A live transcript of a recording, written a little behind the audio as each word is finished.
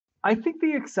I think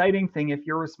the exciting thing, if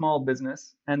you're a small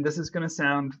business, and this is going to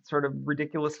sound sort of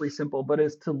ridiculously simple, but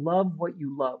is to love what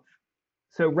you love.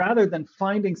 So rather than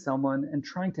finding someone and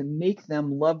trying to make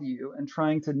them love you and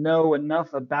trying to know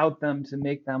enough about them to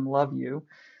make them love you,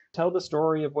 tell the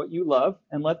story of what you love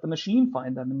and let the machine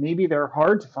find them. And maybe they're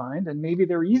hard to find and maybe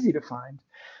they're easy to find,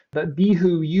 but be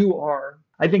who you are.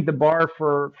 I think the bar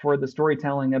for the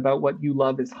storytelling about what you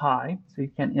love is high, so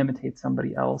you can't imitate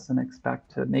somebody else and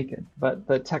expect to make it. But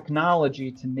the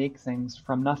technology to make things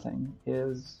from nothing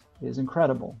is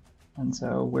incredible. And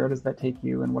so where does that take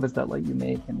you, and what does that let you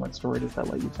make, and what story does that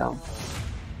let you tell?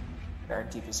 Our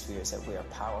deepest fear is that we are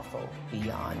powerful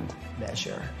beyond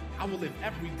measure. I will live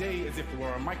every day as if there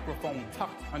were a microphone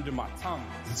tucked under my tongue.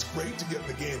 It's great to get in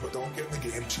the game, but don't get in the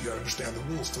game till you understand the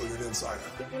rules, till you're an insider.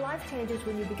 Your life changes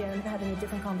when you begin having a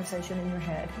different conversation in your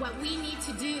head. What we need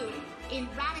to do in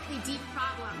radically deep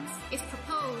problems is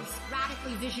propose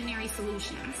radically visionary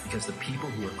solutions. Because the people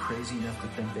who are crazy enough to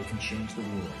think they can change the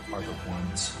world are the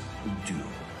ones who do.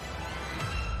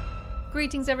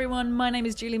 Greetings, everyone. My name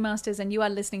is Julie Masters, and you are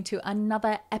listening to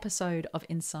another episode of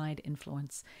Inside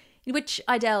Influence, in which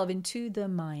I delve into the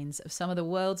minds of some of the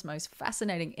world's most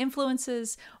fascinating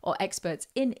influencers or experts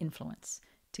in influence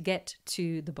to get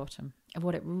to the bottom of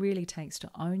what it really takes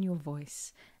to own your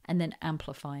voice and then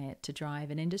amplify it to drive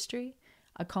an industry,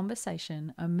 a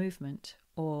conversation, a movement,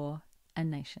 or a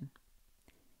nation.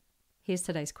 Here's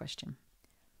today's question.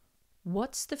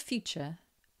 What's the future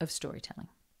of storytelling?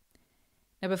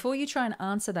 Now, before you try and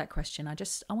answer that question, I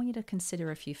want you to consider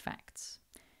a few facts.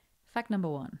 Fact number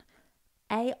one,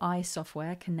 AI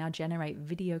software can now generate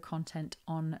video content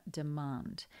on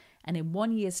demand. And in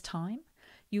 1 year's time,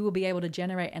 you will be able to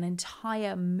generate an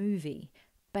entire movie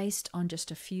based on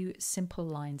just a few simple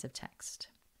lines of text.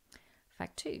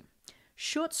 Fact two,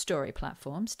 short story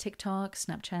platforms, TikTok,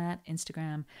 Snapchat,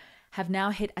 Instagram, have now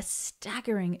hit a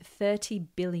staggering 30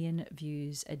 billion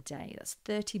views a day. That's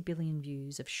 30 billion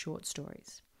views of short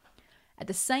stories. At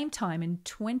the same time, in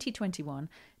 2021,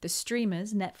 the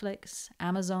streamers, Netflix,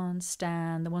 Amazon,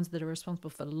 Stan, the ones that are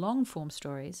responsible for long-form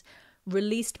stories,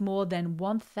 released more than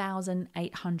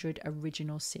 1,800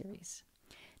 original series.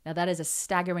 Now, that is a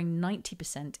staggering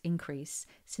 90% increase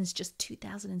since just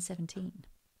 2017.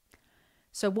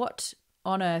 So what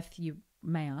on earth, you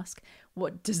may ask,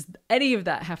 what does any of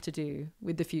that have to do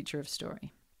with the future of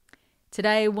story?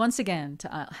 Today, once again,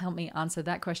 to help me answer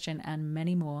that question and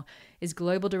many more, is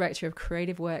Global Director of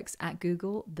Creative Works at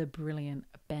Google, the brilliant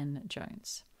Ben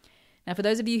Jones. Now, for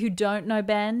those of you who don't know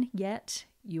Ben yet,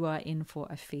 you are in for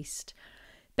a feast.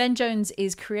 Ben Jones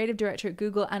is Creative Director at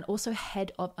Google and also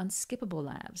head of Unskippable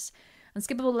Labs.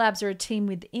 Unskippable Labs are a team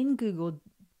within Google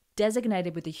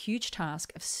designated with the huge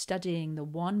task of studying the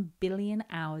 1 billion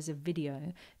hours of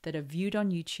video that are viewed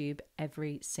on YouTube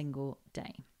every single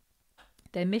day.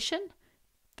 Their mission?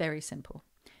 Very simple.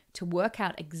 To work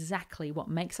out exactly what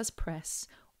makes us press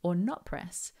or not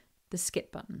press the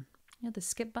skip button. You know, the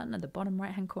skip button at the bottom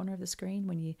right-hand corner of the screen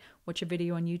when you watch a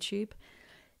video on YouTube?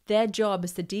 Their job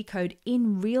is to decode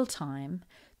in real time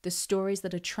the stories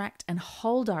that attract and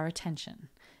hold our attention.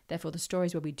 Therefore, the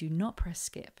stories where we do not press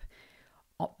skip.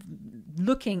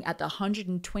 Looking at the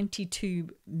 122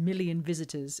 million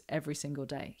visitors every single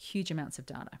day, huge amounts of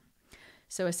data.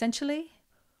 So essentially,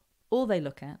 all they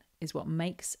look at is what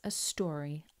makes a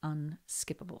story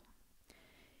unskippable.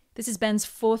 This is Ben's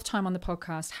fourth time on the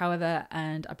podcast, however,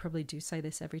 and I probably do say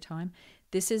this every time,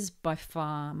 this is by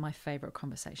far my favorite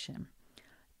conversation.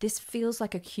 This feels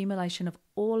like accumulation of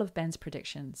all of Ben's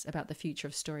predictions about the future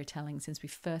of storytelling since we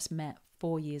first met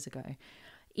 4 years ago.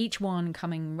 Each one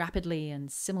coming rapidly and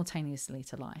simultaneously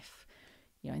to life.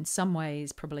 You know, in some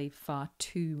ways, probably far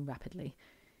too rapidly.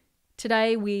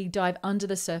 Today, we dive under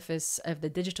the surface of the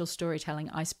digital storytelling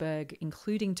iceberg,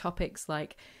 including topics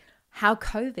like how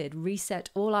COVID reset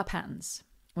all our patterns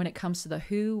when it comes to the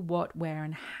who, what, where,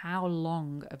 and how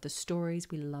long of the stories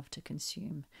we love to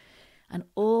consume, and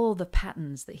all the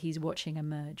patterns that he's watching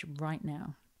emerge right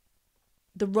now.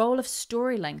 The role of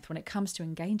story length when it comes to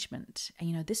engagement. And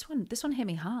you know, this one hit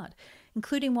me hard,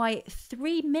 including why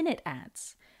 3-minute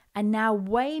ads are now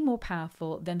way more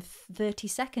powerful than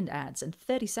 30-second ads. And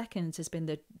 30 seconds has been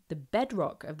the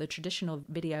bedrock of the traditional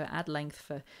video ad length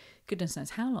for goodness knows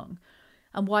how long.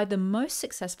 And why the most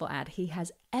successful ad he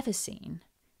has ever seen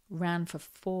ran for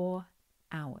 4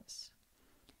 hours.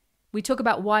 We talk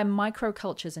about why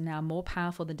microcultures are now more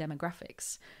powerful than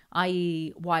demographics,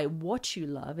 i.e. why what you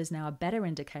love is now a better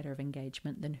indicator of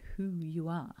engagement than who you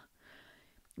are.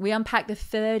 We unpack the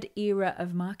third era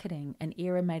of marketing, an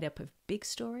era made up of big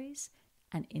stories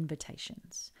and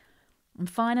invitations. And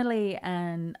finally,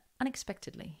 and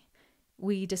unexpectedly,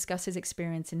 we discuss his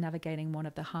experience in navigating one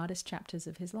of the hardest chapters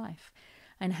of his life,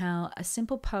 and how a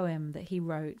simple poem that he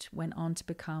wrote went on to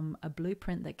become a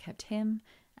blueprint that kept him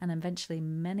and eventually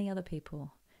many other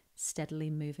people steadily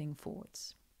moving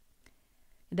forwards.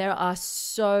 There are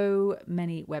so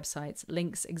many websites,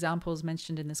 links, examples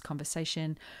mentioned in this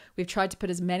conversation. We've tried to put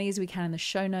as many as we can in the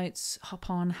show notes. Hop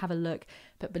on, have a look.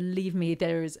 But believe me,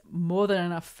 there is more than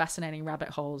enough fascinating rabbit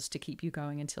holes to keep you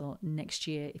going until next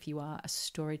year if you are a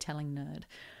storytelling nerd.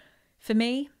 For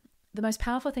me, the most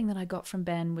powerful thing that I got from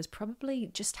Ben was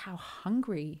probably just how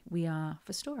hungry we are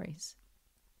for stories.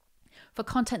 For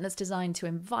content that's designed to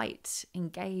invite,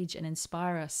 engage, and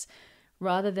inspire us,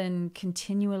 rather than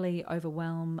continually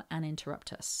overwhelm and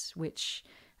interrupt us, which,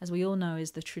 as we all know,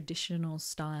 is the traditional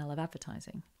style of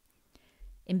advertising.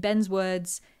 In Ben's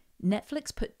words,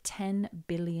 Netflix put $10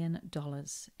 billion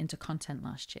into content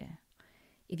last year.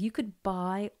 If you could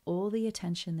buy all the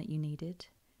attention that you needed,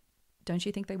 don't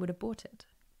you think they would have bought it?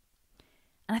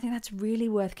 And I think that's really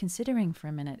worth considering for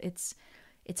a minute. It's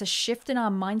a shift in our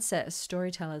mindset as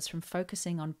storytellers from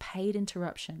focusing on paid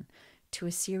interruption to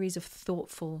a series of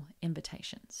thoughtful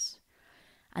invitations.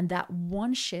 And that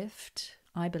one shift,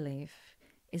 I believe,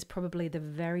 is probably the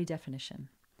very definition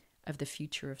of the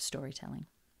future of storytelling.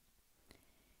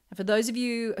 And for those of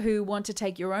you who want to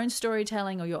take your own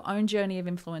storytelling or your own journey of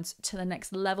influence to the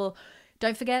next level,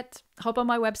 don't forget, hop on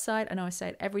my website. I know I say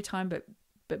it every time,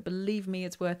 but believe me,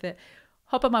 it's worth it.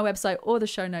 Hop on my website or the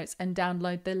show notes and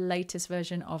download the latest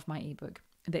version of my ebook,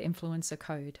 The Influencer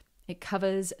Code. It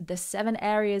covers the 7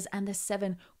 areas and the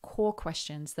 7 core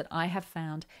questions that I have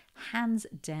found hands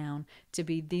down to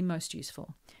be the most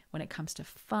useful when it comes to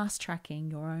fast tracking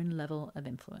your own level of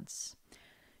influence.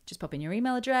 Just pop in your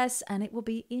email address and it will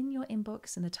be in your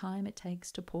inbox in the time it takes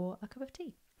to pour a cup of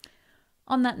tea.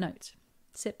 On that note,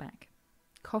 sit back,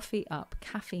 coffee up,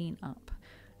 caffeine up,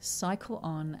 cycle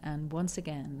on, and once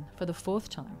again, for the 4th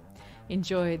time,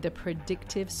 enjoy the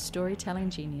predictive storytelling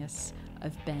genius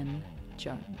of Ben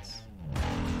Jones.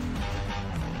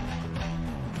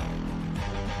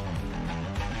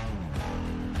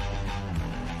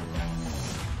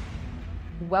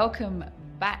 Welcome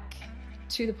back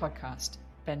to the podcast,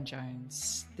 Ben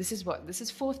Jones. This is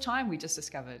 4th time we just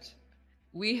discovered.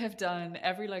 We have done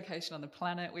every location on the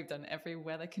planet. We've done every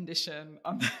weather condition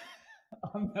on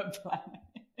the planet.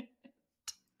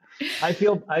 I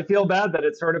feel bad that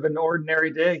it's sort of an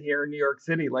ordinary day here in New York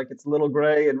City. Like, it's a little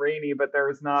gray and rainy, but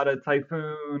there's not a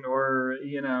typhoon or, a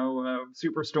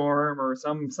superstorm or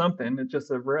something. It's just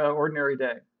an ordinary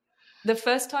day. The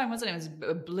first time, wasn't it? It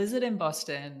was a blizzard in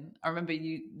Boston. I remember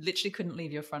you literally couldn't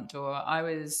leave your front door. I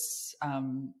was,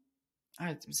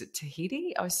 was it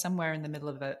Tahiti? I was somewhere in the middle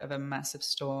of a massive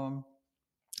storm,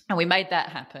 and we made that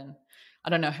happen. I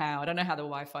don't know how the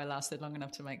Wi-Fi lasted long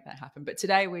enough to make that happen. But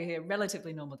today we're here,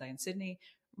 relatively normal day in Sydney,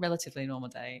 relatively normal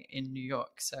day in New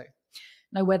York. So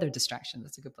no weather distraction.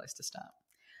 That's a good place to start.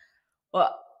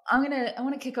 Well, I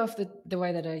want to kick off the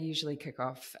way that I usually kick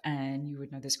off, and you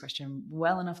would know this question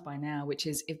well enough by now, which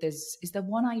is is there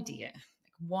one idea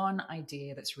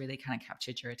that's really kind of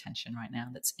captured your attention right now,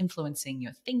 that's influencing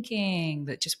your thinking,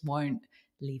 that just won't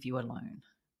leave you alone?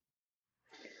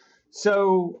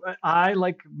 So I,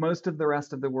 like most of the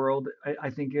rest of the world, I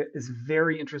think it is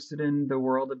very interested in the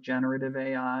world of generative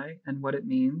AI and what it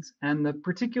means. And the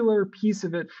particular piece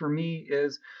of it for me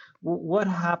is what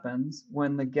happens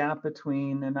when the gap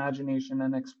between imagination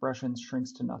and expression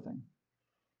shrinks to nothing.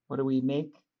 What do we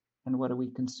make and what do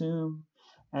we consume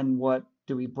and what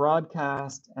do we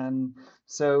broadcast? And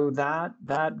so that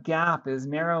gap is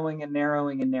narrowing and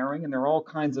narrowing and narrowing, and there are all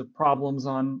kinds of problems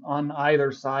on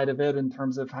either side of it in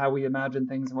terms of how we imagine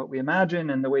things and what we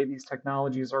imagine, and the way these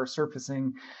technologies are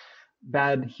surfacing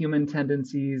bad human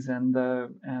tendencies and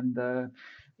the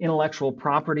intellectual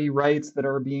property rights that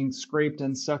are being scraped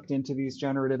and sucked into these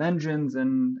generative engines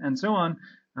and so on.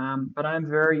 But I'm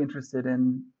very interested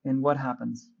in what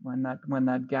happens when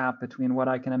that gap between what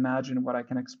I can imagine and what I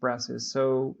can express is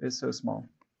so small.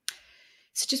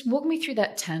 So just walk me through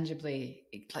that tangibly.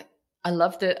 Like, I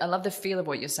love the feel of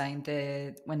what you're saying.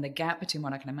 When the gap between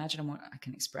what I can imagine and what I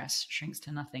can express shrinks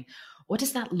to nothing. What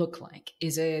does that look like?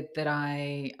 Is it that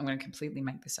I'm going to completely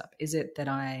make this up? Is it that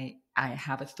I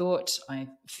have a thought, I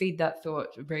feed that thought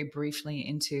very briefly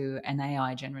into an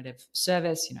AI generative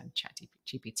service,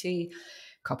 ChatGPT,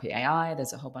 Copy AI,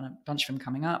 there's a whole bunch of them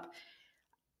coming up,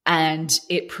 and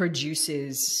it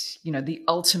produces, the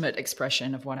ultimate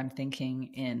expression of what I'm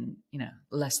thinking in,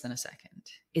 less than a second.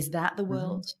 Is that the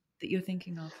world that you're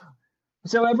thinking of?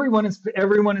 So everyone is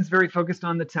very focused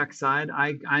on the tech side.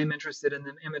 I'm interested in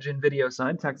the image and video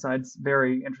side. Tech side's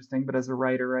very interesting, but as a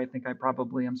writer, I think I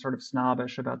probably am sort of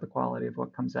snobbish about the quality of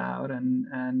what comes out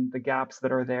and the gaps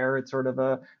that are there. It's sort of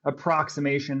a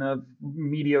approximation of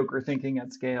mediocre thinking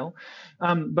at scale.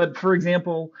 But for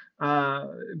example,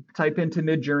 type into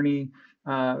Midjourney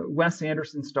Wes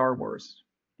Anderson Star Wars,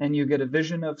 and you get a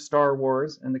vision of Star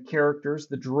Wars and the characters,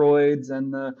 the droids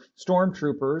and the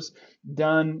stormtroopers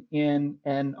done in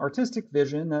an artistic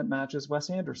vision that matches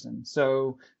Wes Anderson.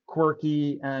 So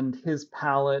quirky and his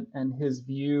palette and his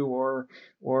view, or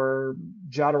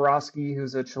Jodorowsky,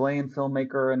 who's a Chilean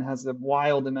filmmaker and has a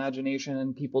wild imagination,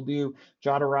 and people do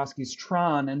Jodorowsky's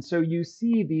Tron. And so you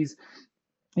see these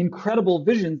incredible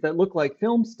visions that look like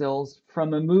film stills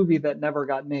from a movie that never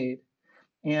got made.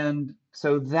 And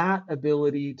so that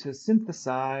ability to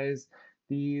synthesize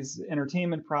these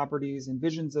entertainment properties and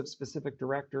visions of specific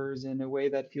directors in a way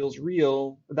that feels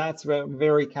real, that's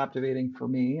very captivating for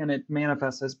me. And it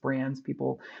manifests as brands.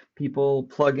 People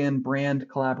plug in brand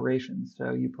collaborations.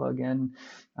 So you plug in,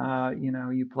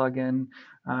 you plug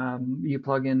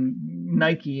in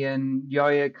Nike and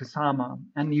Yaya Kusama,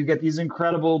 and you get these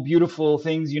incredible, beautiful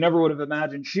things you never would have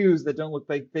imagined, shoes that don't look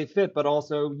like they fit, but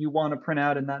also you want to print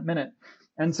out in that minute.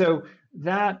 And so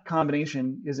that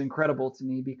combination is incredible to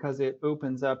me because it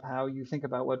opens up how you think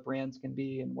about what brands can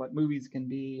be and what movies can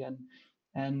be.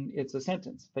 And it's a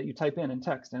sentence that you type in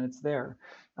text and it's there.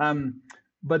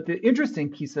 But the interesting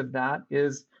piece of that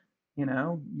is, you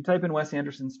type in Wes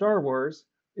Anderson Star Wars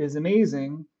is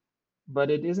amazing, but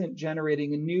it isn't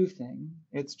generating a new thing.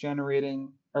 It's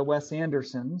generating a Wes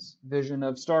Anderson's vision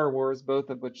of Star Wars, both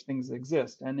of which things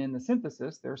exist. And in the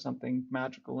synthesis, there's something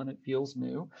magical and it feels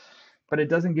new. But it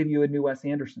doesn't give you a new Wes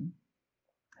Anderson,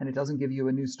 and it doesn't give you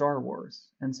a new Star Wars.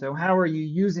 And so how are you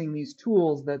using these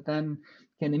tools that then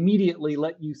can immediately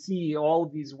let you see all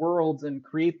of these worlds and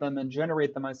create them and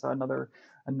generate them? I saw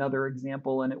another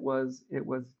example, and it was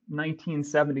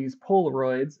 1970s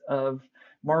Polaroids of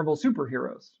Marvel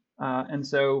superheroes. And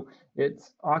so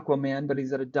it's Aquaman, but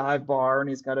he's at a dive bar and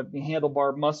he's got a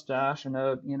handlebar mustache and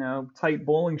a tight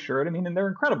bowling shirt. I mean, and they're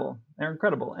incredible.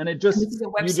 And it just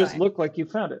you just look like you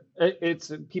found it.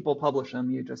 It's people publish them.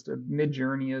 You just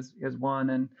Midjourney is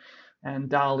one, and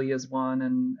DALL-E is one,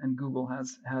 and Google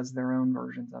has their own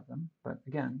versions of them. But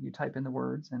again, you type in the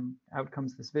words and out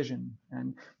comes this vision,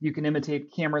 and you can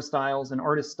imitate camera styles and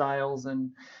artist styles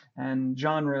and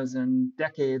genres and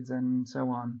decades and so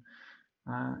on.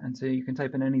 And so you can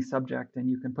type in any subject and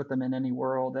you can put them in any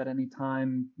world at any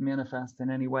time, manifest in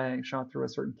any way, shot through a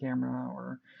certain camera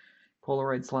or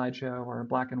Polaroid slideshow or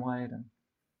black and white.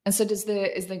 And so is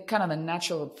the kind of the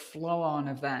natural flow on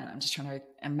of that? I'm just trying to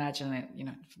imagine it,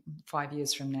 5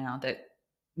 years from now that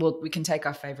we can take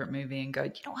our favorite movie and go,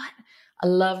 you know what? I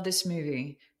love this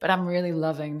movie, but I'm really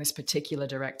loving this particular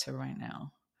director right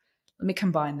now. Let me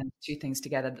combine those two things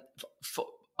together.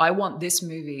 I want this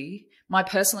movie, my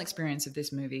personal experience of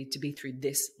this movie, to be through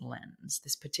this lens,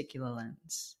 this particular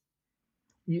lens.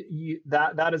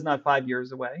 That is not 5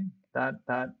 years away.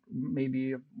 That may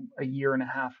be a year and a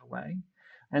half away.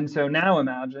 And so now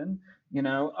imagine,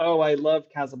 I love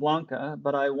Casablanca,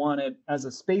 but I want it as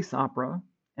a space opera.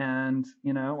 And,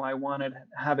 I want to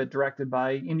have it directed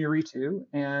by Iñárritu,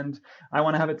 and I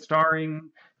want to have it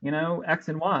starring, X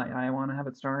and Y. I want to have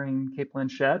it starring Cate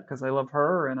Blanchett because I love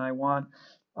her, and I want,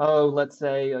 let's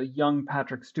say a young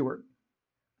Patrick Stewart,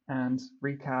 and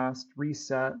recast,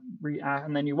 reset,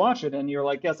 and then you watch it and you're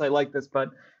like, yes, I like this, but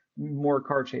more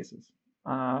car chases,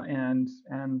 and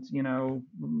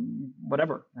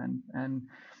whatever. And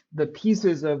the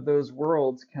pieces of those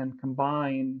worlds can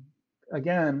combine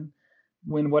again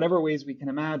in whatever ways we can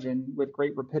imagine with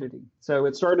great rapidity. So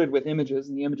it started with images,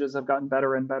 and the images have gotten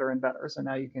better and better and better. So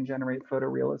now you can generate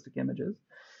photorealistic images.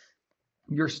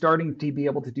 You're starting to be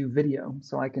able to do video.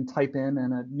 So I can type in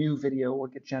and a new video will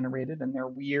get generated, and they're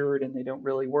weird and they don't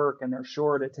really work and they're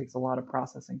short. It takes a lot of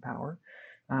processing power.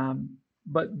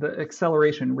 But the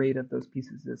acceleration rate of those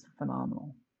pieces is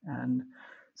phenomenal. And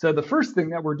so the first thing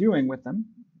that we're doing with them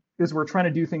is we're trying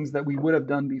to do things that we would have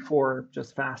done before,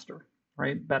 just faster,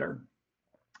 right? Better.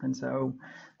 And so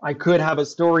I could have a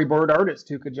storyboard artist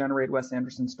who could generate Wes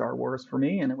Anderson Star Wars for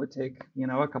me, and it would take,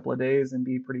 a couple of days and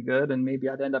be pretty good, and maybe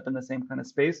I'd end up in the same kind of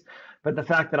space. But the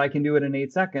fact that I can do it in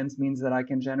 8 seconds means that I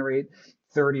can generate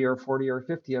 30 or 40 or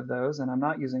 50 of those, and I'm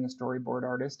not using a storyboard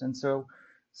artist. And so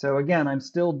again, I'm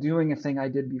still doing a thing I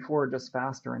did before, just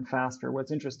faster and faster.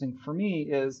 What's interesting for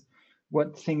me is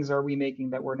what things are we making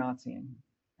that we're not seeing,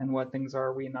 and what things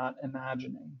are we not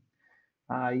imagining.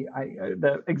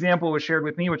 The example was shared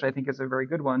with me, which I think is a very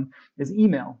good one, is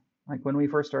email. Like when we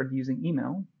first started using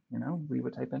email, we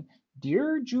would type in,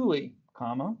 "Dear Julie,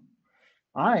 comma,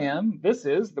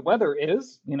 the weather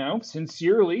is,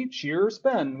 sincerely, cheers,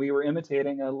 Ben." We were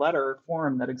imitating a letter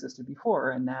form that existed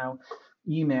before, and now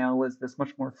email is this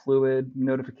much more fluid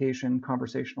notification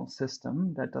conversational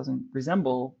system that doesn't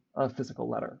resemble a physical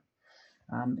letter.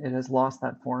 It has lost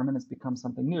that form and it's become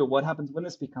something new. What happens when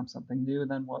this becomes something new?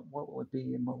 Then what will it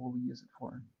be, and what will we use it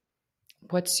for?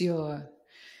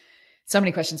 So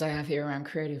many questions I have here around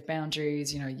creative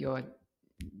boundaries.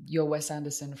 Your Wes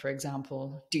Anderson, for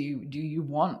example. Do you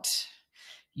want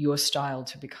your style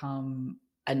to become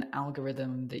an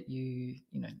algorithm that you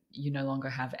no longer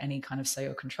have any kind of say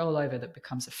or control over, that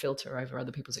becomes a filter over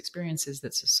other people's experiences,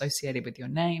 that's associated with your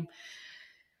name?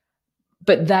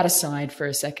 But that aside for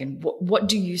a second, what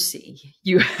do you see?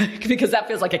 Because that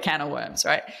feels like a can of worms,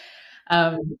 right?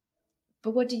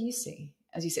 But what do you see?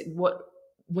 As you said,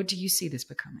 what do you see this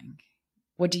becoming?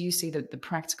 What do you see the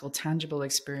practical, tangible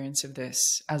experience of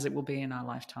this as it will be in our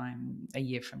lifetime, a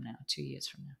year from now, 2 years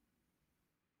from now?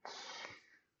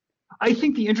 I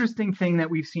think the interesting thing that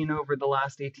we've seen over the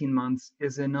last 18 months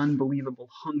is an unbelievable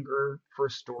hunger for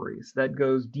stories that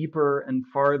goes deeper and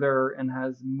farther and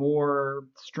has more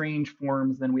strange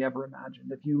forms than we ever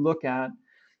imagined. If you look at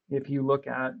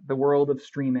the world of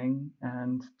streaming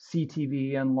and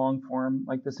CTV and long form,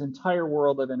 like this entire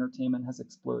world of entertainment has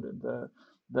exploded.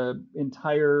 The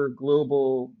entire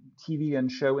global TV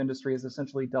and show industry has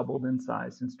essentially doubled in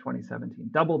size since 2017.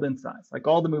 Doubled in size. Like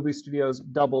all the movie studios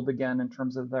doubled again in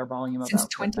terms of their volume of since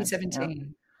output. 2017. Yeah.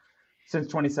 Since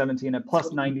 2017 at plus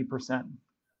 90%.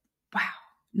 Wow.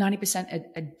 90%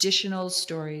 additional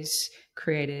stories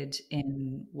created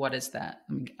in, what is that?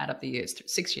 Let me add up the years,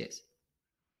 6 years.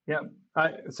 Yeah.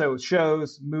 So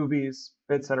shows, movies,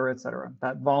 et cetera,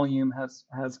 that volume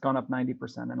has gone up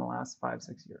 90% in the last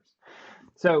 5-6 years.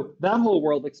 So that whole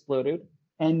world exploded.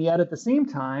 And yet at the same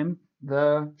time,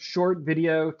 the short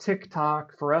video,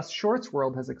 TikTok, for us, shorts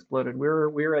world has exploded.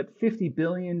 We're at 50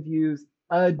 billion views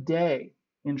a day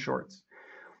in shorts.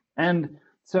 And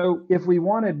so if we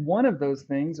wanted one of those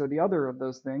things or the other of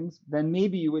those things, then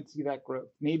maybe you would see that growth.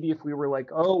 Maybe if we were like,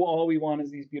 oh, all we want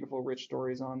is these beautiful, rich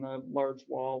stories on the large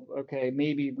wall, okay,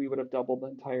 maybe we would have doubled the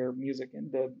entire music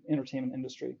and the entertainment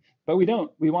industry. But we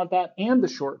don't. We want that and the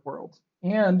short world.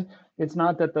 And it's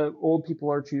not that the old people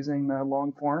are choosing the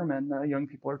long form and the young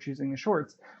people are choosing the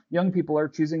shorts. Young people are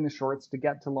choosing the shorts to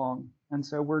get to long. And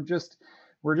so we're just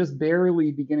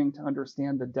barely beginning to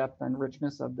understand the depth and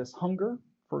richness of this hunger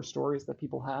for stories that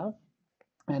people have.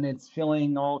 And it's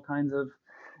filling all kinds of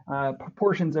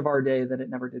portions of our day that it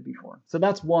never did before. So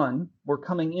that's one. We're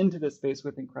coming into this space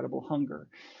with incredible hunger.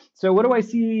 So what do I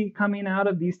see coming out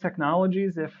of these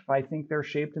technologies, if I think they're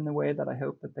shaped in the way that I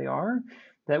hope that they are?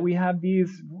 That we have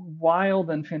these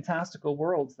wild and fantastical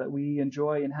worlds that we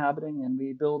enjoy inhabiting and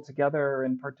we build together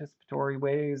in participatory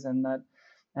ways, and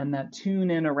that tune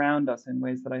in around us in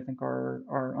ways that I think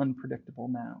are unpredictable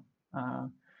now.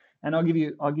 And I'll give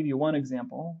you one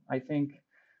example. I think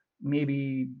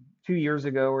maybe 2 years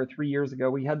ago or 3 years ago,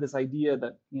 we had this idea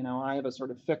that, I have a sort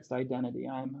of fixed identity.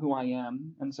 I'm who I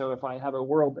am. And so if I have a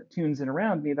world that tunes in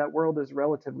around me, that world is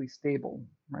relatively stable,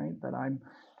 right? That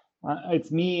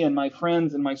it's me and my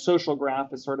friends, and my social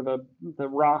graph is sort of the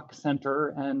rock center,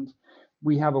 and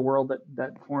we have a world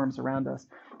that forms around us.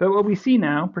 But what we see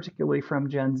now, particularly from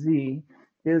Gen Z,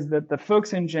 is that the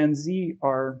folks in Gen Z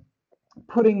are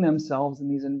putting themselves in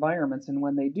these environments, and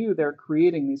when they do, they're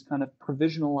creating these kind of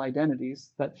provisional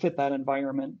identities that fit that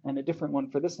environment, and a different one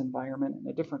for this environment and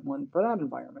a different one for that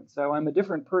environment. So I'm a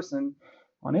different person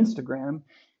on Instagram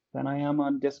than I am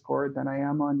on Discord, than I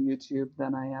am on YouTube,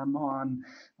 than I am on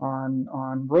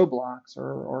Roblox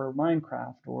or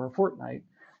Minecraft or Fortnite.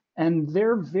 And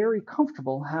they're very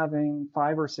comfortable having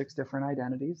 5 or 6 different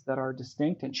identities that are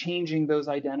distinct, and changing those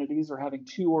identities, or having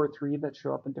 2 or 3 that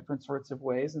show up in different sorts of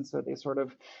ways. And so they sort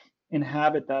of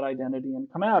inhabit that identity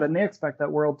and come out, and they expect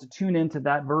that world to tune into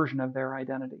that version of their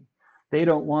identity. They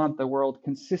don't want the world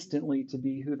consistently to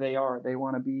be who they are. They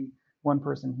want to be one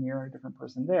person here, a different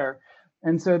person there.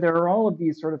 And so there are all of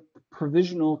these sort of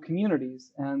provisional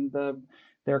communities, and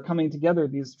they're coming together,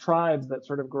 these tribes that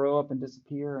sort of grow up and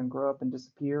disappear and grow up and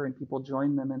disappear, and people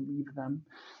join them and leave them.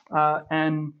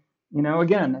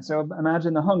 Again, so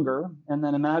imagine the hunger, and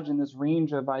then imagine this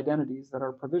range of identities that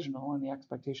are provisional and the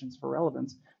expectations for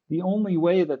relevance. The only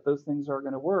way that those things are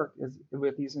going to work is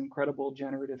with these incredible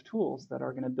generative tools that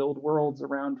are going to build worlds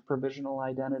around provisional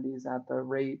identities at the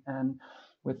rate and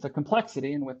with the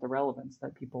complexity and with the relevance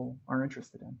that people are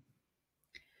interested in.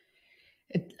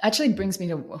 It actually brings me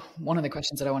to one of the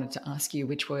questions that I wanted to ask you,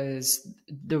 which was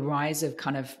the rise of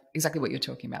kind of exactly what you're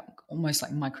talking about, almost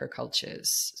like microcultures,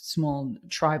 small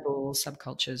tribal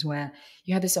subcultures, where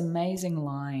you had this amazing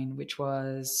line, which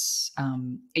was,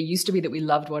 it used to be that we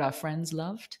loved what our friends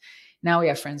loved. Now we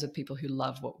are friends with people who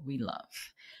love what we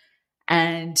love.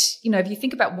 And, if you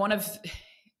think about one of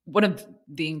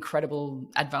the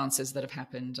incredible advances that have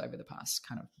happened over the past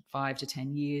kind of 5 to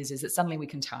 10 years is that suddenly we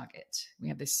can target. We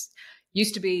have this,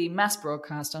 used to be mass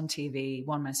broadcast on TV,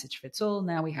 one message fits all.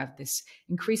 Now we have this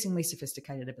increasingly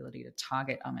sophisticated ability to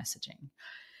target our messaging.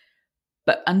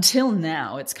 But until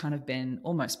now, it's kind of been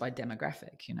almost by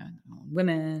demographic,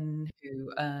 women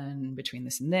who earn between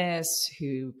this and this,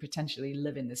 who potentially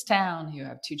live in this town, who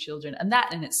have 2 children. And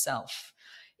that in itself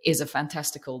is a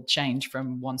fantastical change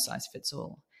from one size fits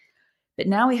all. But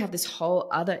now we have this whole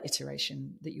other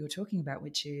iteration that you were talking about,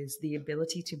 which is the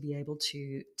ability to be able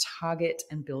to target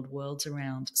and build worlds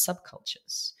around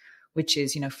subcultures, which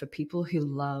is, for people who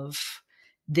love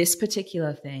this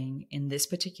particular thing in this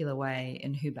particular way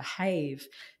and who behave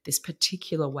this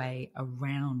particular way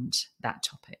around that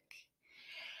topic.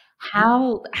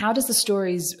 How do the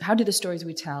stories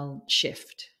we tell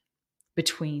shift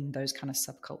between those kind of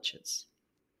subcultures?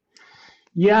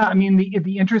 Yeah, I mean,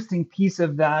 the interesting piece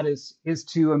of that is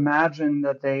to imagine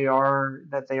that they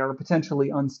are potentially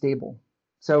unstable.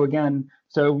 So again,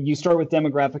 you start with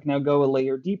demographic, now go a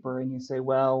layer deeper, and you say,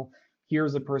 well,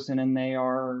 here's a person and they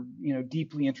are,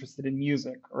 deeply interested in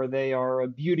music, or they are a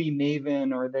beauty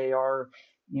maven, or they are,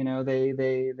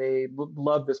 they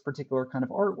love this particular kind of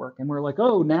artwork, and we're like,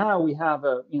 oh, now we have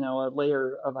a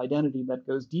layer of identity that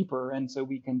goes deeper, and so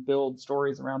we can build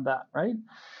stories around that, right?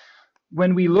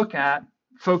 When we look at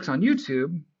folks on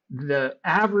YouTube, the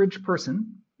average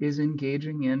person is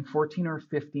engaging in 14 or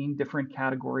 15 different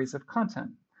categories of content.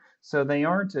 So they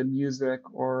aren't a music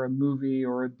or a movie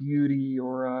or a beauty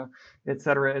or a et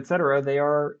cetera, et cetera. They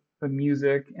are a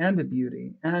music and a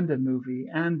beauty and a movie,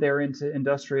 and they're into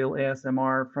industrial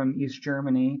ASMR from East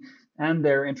Germany, and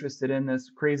they're interested in this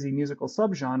crazy musical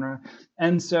subgenre.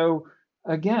 And so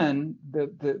again,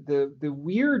 the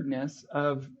weirdness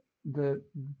of the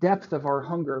depth of our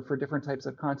hunger for different types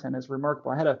of content is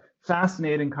remarkable. I had a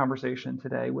fascinating conversation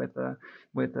today with a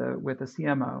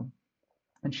CMO,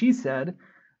 and she said,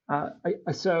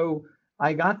 so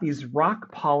I got these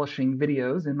rock polishing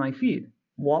videos in my feed.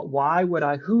 Why would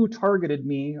I? Who targeted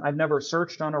me? I've never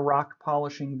searched on a rock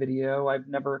polishing video. I've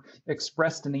never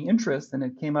expressed any interest, and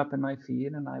it came up in my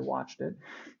feed, and I watched it,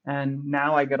 and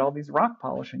now I get all these rock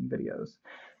polishing videos.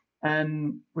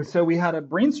 And so we had a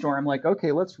brainstorm, like,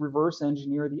 okay, let's reverse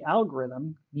engineer the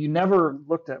algorithm. You never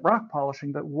looked at rock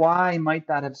polishing, but why might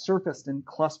that have surfaced in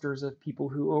clusters of people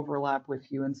who overlap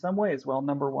with you in some ways? Well,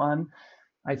 number one,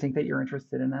 I think that you're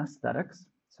interested in aesthetics.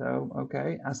 So,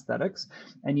 okay, aesthetics.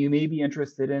 And you may be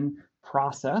interested in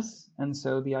process. And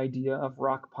so the idea of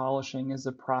rock polishing is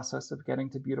a process of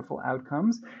getting to beautiful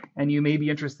outcomes. And you may be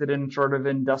interested in sort of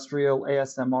industrial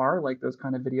ASMR, like those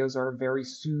kind of videos are very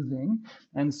soothing.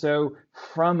 And so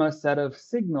from a set of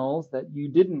signals that you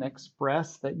didn't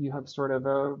express, that you have sort of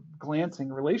a glancing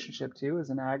relationship to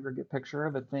as an aggregate picture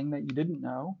of a thing that you didn't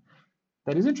know,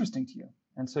 that is interesting to you.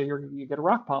 And so you get a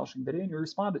rock polishing video and you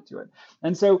responded to it.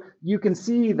 And so you can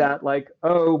see that, like,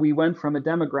 oh, we went from a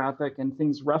demographic and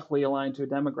things roughly aligned to a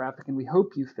demographic and we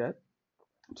hope you fit,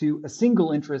 to a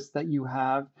single interest that you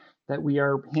have that we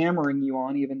are hammering you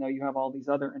on, even though you have all these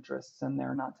other interests and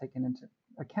they're not taken into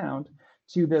account,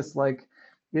 to this, like,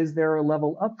 is there a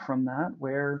level up from that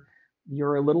where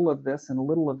you're a little of this and a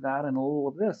little of that and a little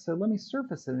of this? So let me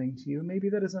surface something to you. Maybe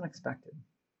that is unexpected.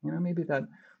 Maybe that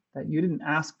you didn't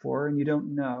ask for and you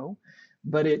don't know,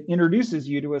 but it introduces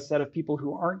you to a set of people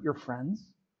who aren't your friends.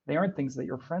 They aren't things that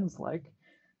your friends like,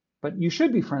 but you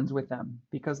should be friends with them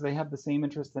because they have the same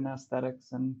interest in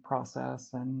aesthetics and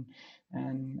process and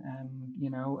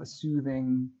a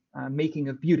soothing making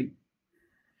of beauty.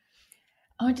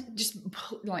 I would just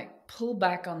pull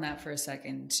back on that for a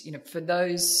second. For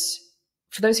those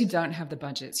who don't have the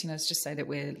budgets, let's just say that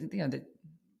we're the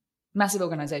massive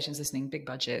organizations listening, big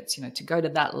budgets, to go to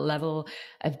that level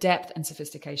of depth and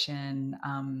sophistication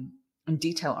and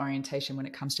detail orientation when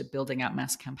it comes to building out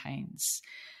mass campaigns.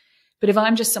 But if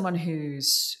I'm just someone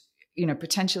who's,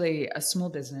 potentially a small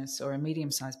business or a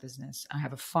medium-sized business, I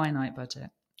have a finite budget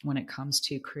when it comes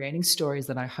to creating stories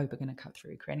that I hope are going to cut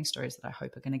through, creating stories that I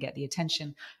hope are going to get the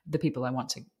attention of the people I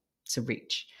want to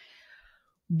reach.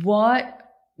 What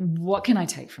can I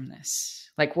take from this?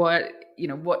 Like what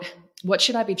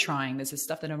should I be trying? There's this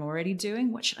stuff that I'm already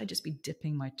doing. What should I just be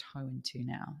dipping my toe into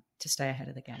now to stay ahead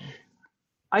of the game?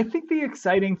 I think the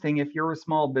exciting thing, if you're a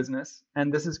small business,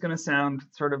 and this is going to sound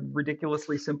sort of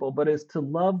ridiculously simple, but is to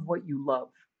love what you love.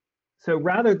 So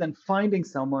rather than finding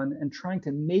someone and trying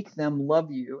to make them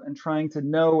love you and trying to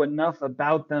know enough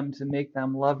about them to make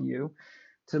them love you,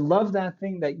 to love that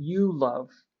thing that you love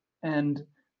and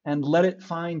let it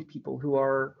find people who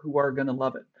are going to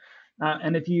love it.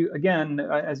 And if you, again,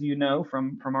 as you know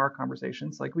from our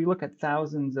conversations, like we look at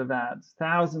thousands of ads,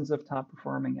 thousands of top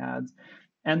performing ads,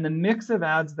 and the mix of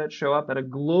ads that show up at a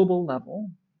global level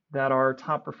that are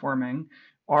top performing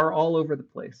are all over the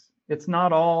place. It's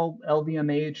not all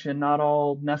LVMH and not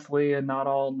all Nestle and not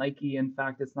all Nike. In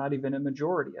fact, it's not even a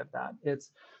majority of that. It's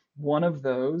one of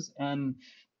those, and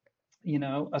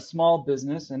a small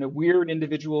business and a weird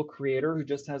individual creator who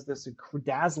just has this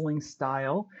dazzling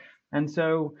style. And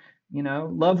so,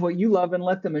 love what you love and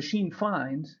let the machine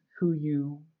find who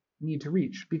you need to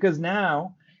reach. Because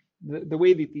now the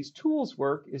way that these tools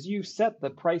work is you set the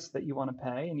price that you want to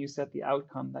pay and you set the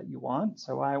outcome that you want.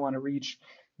 So I want to reach,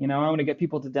 I want to get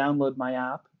people to download my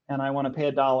app and I want to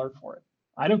pay $1 for it.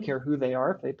 I don't care who they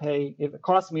are. If it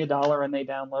costs me $1 and they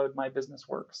download, my business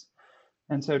works.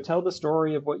 And so tell the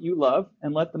story of what you love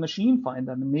and let the machine find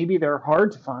them. And maybe they're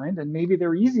hard to find and maybe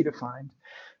they're easy to find,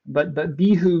 but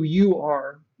be who you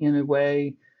are in a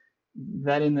way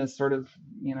that in this sort of,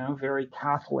 very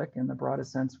Catholic in the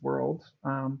broadest sense world,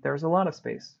 there's a lot of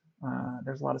space.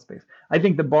 There's a lot of space. I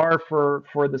think the bar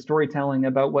for the storytelling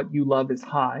about what you love is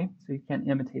high, so you can't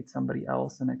imitate somebody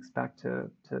else and expect to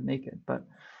make it. But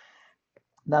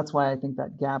that's why I think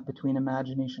that gap between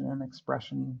imagination and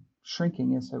expression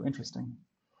shrinking is so interesting,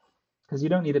 because you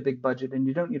don't need a big budget and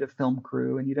you don't need a film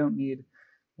crew and you don't need,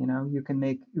 you can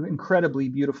make incredibly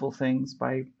beautiful things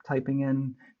by typing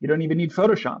in, you don't even need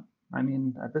Photoshop. I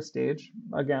mean, at this stage,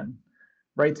 again,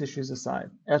 rights issues aside,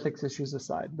 ethics issues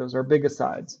aside, those are big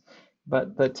asides.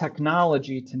 But the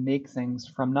technology to make things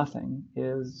from nothing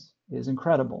is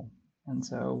incredible. And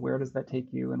so where does that take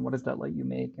you and what does that let you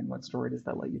make and what story does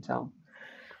that let you tell?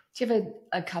 Do you have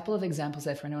a couple of examples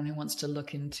there for anyone who wants to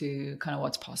look into kind of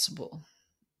what's possible?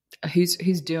 Who's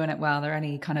doing it well? Are there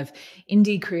any kind of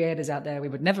indie creators out there we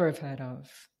would never have heard of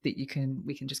that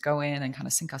we can just go in and kind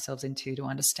of sink ourselves into to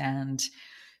understand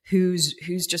who's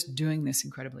just doing this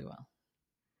incredibly well?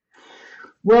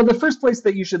 Well, the first place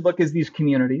that you should look is these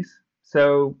communities.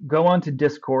 So go on to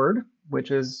Discord,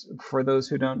 which is, for those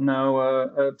who don't know,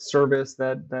 a service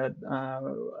that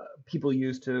people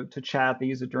use to chat. They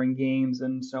use it during games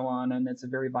and so on, and it's a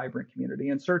very vibrant community.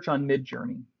 And search on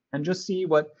Midjourney and just see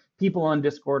what people on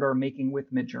Discord are making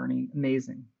with Midjourney.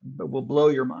 Amazing, but will blow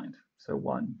your mind. So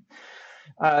one.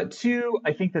 Two,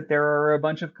 I think that there are a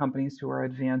bunch of companies who are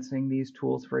advancing these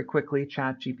tools very quickly,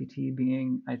 ChatGPT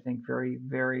being, I think, very,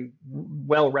 very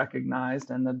well recognized,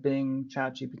 and the Bing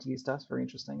ChatGPT stuff's very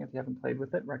interesting. If you haven't played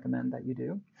with it, recommend that you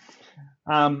do.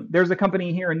 There's a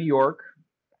company here in New York,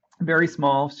 very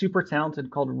small, super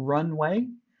talented, called Runway,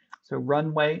 so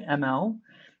Runway ML,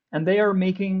 and they are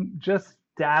making just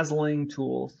dazzling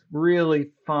tools,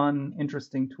 really fun,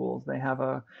 interesting tools. They have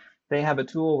a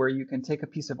tool where you can take a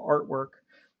piece of artwork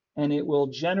and it will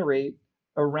generate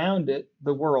around it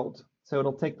the world. So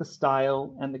it'll take the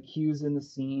style and the cues in the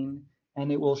scene and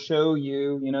it will show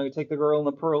you, you take the girl in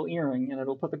the pearl earring and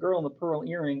it'll put the girl in the pearl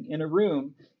earring in a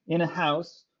room, in a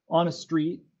house, on a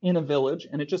street, in a village,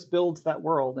 and it just builds that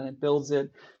world, and it builds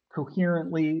it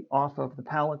coherently off of the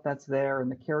palette that's there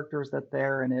and the characters that's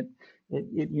there, and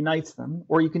it unites them.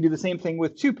 Or you can do the same thing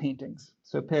with two paintings.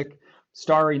 So pick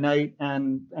Starry Night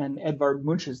and Edvard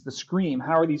Munch's The Scream.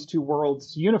 How are these two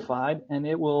worlds unified? And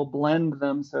it will blend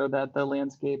them so that the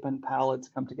landscape and palettes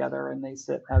come together and they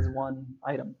sit as one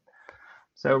item.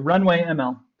 So Runway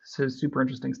ML. So super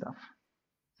interesting stuff.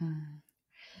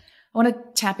 I want to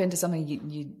tap into something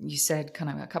you said kind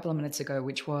of a couple of minutes ago,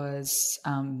 which was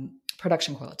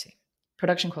production quality.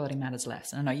 Production quality matters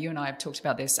less. And I know you and I have talked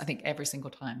about this, I think, every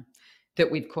single time that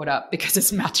we've caught up, because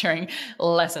it's mattering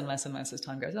less and less and less as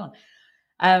time goes on.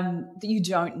 That you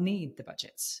don't need the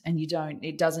budgets, and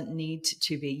it doesn't need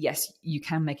to be, yes, you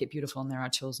can make it beautiful, and there are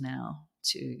tools now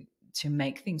to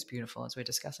make things beautiful, as we're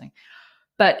discussing,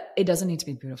 but it doesn't need to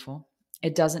be beautiful.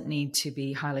 It doesn't need to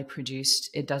be highly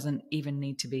produced. It doesn't even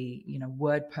need to be,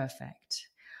 word perfect.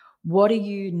 What are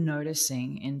you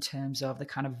noticing in terms of the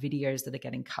kind of videos that are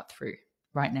getting cut through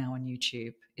right now on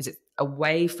YouTube? Is it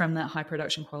away from that high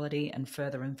production quality and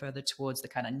further towards the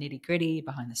kind of nitty gritty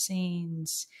behind the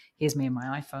scenes? Here's me and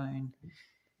my iPhone.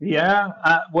 Yeah.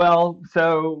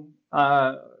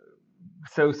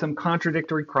 So some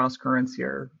contradictory cross currents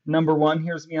here. Number one,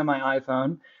 here's me on my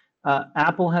iPhone.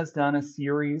 Apple has done a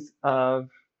series of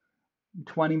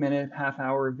 20-minute,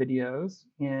 half-hour videos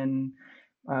in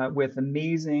with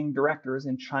amazing directors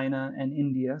in China and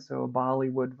India, so a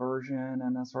Bollywood version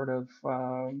and a sort of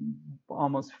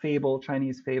almost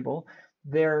Chinese fable.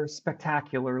 They're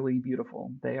spectacularly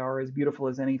beautiful. They are as beautiful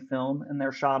as any film, and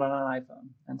they're shot on an iPhone.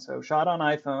 And so shot on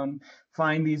iPhone,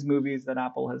 find these movies that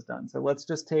Apple has done. So let's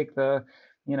just take the,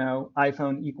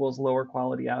 iPhone equals lower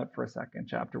quality out for a second,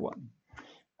 chapter 1.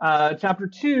 Chapter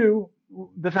 2,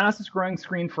 the fastest growing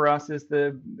screen for us is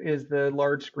the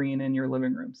large screen in your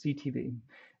living room, CTV.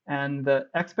 And the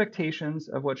expectations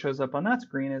of what shows up on that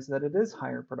screen is that it is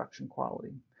higher production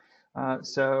quality.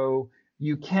 So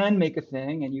you can make a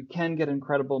thing and you can get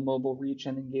incredible mobile reach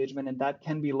and engagement, and that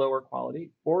can be lower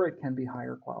quality or it can be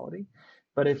higher quality.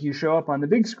 But if you show up on the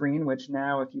big screen, which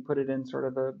now if you put it in sort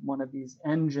of one of these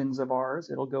engines of ours,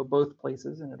 it'll go both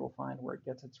places and it'll find where it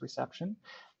gets its reception.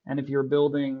 And if you're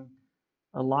building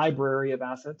a library of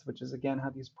assets, which is again how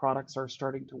these products are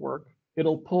starting to work,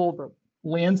 it'll pull the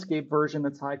landscape version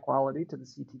that's high quality to the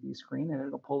CTV screen, and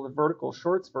it'll pull the vertical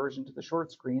shorts version to the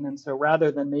short screen. And so rather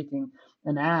than making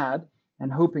an ad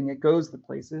and hoping it goes the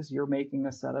places, you're making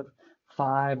a set of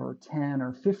 5 or 10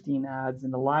 or 15 ads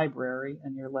in the library,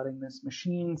 and you're letting this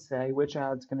machine say which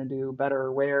ad's going to do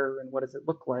better where and what does it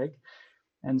look like.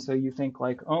 And so you think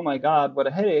like, oh my God, what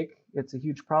a headache. It's a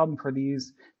huge problem for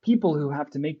these people who have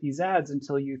to make these ads,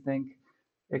 until you think,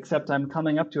 except I'm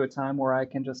coming up to a time where I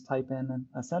can just type in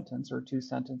a sentence or 2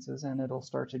 sentences and it'll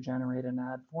start to generate an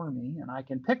ad for me. And I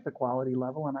can pick the quality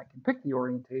level and I can pick the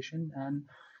orientation and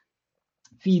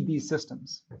feed these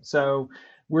systems. So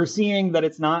we're seeing that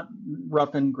it's not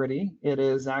rough and gritty. It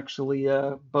is actually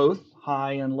both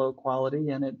high and low quality,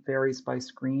 and it varies by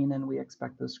screen, and we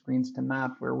expect those screens to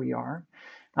map where we are.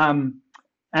 And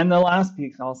the last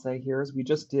piece I'll say here is we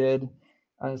just did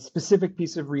a specific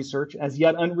piece of research, as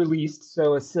yet unreleased,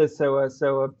 so a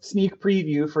sneak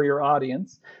preview for your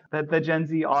audience, that the Gen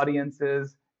Z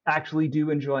audiences actually do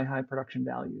enjoy high production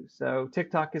value. So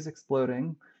TikTok is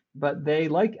exploding, but they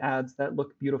like ads that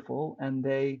look beautiful, and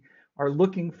they are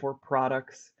looking for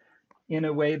products in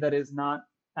a way that is not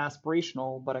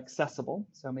aspirational but accessible.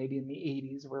 So maybe in the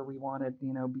 80s where we wanted,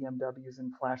 BMWs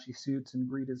and flashy suits and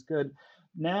greed is good.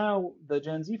 Now the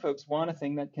Gen Z folks want a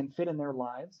thing that can fit in their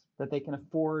lives, that they can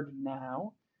afford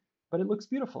now, but it looks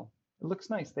beautiful. It looks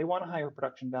nice. They want a higher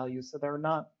production value, so they're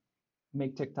not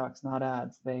make TikToks, not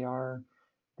ads. They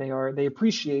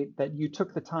appreciate that you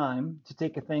took the time to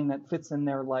take a thing that fits in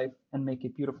their life and make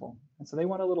it beautiful. And so they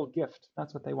want a little gift.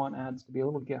 That's what they want ads to be, a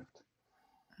little gift.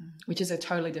 Which is a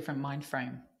totally different mind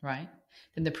frame, right?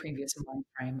 Than the previous mind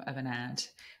frame of an ad.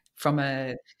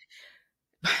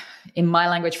 In my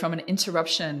language, from an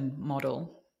interruption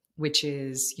model, which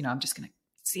is, I'm just going to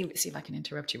see if I can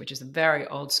interrupt you, which is a very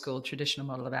old school traditional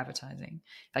model of advertising.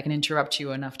 If I can interrupt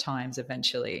you enough times,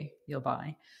 eventually you'll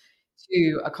buy.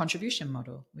 To a contribution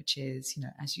model, which is,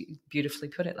 as you beautifully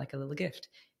put it, like a little gift.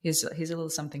 Here's a little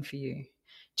something for you,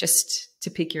 just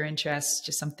to pique your interest,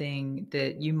 just something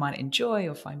that you might enjoy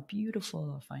or find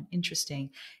beautiful or find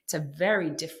interesting. It's a very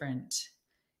different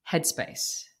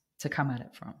headspace to come at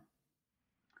it from.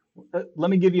 Let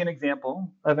me give you an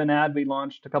example of an ad we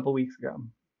launched a couple of weeks ago.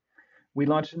 We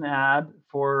launched an ad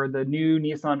for the new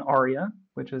Nissan Ariya,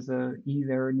 which is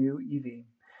their new EV.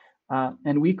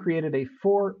 And we created a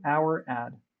 4-hour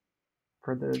ad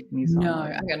for the Nissan. No,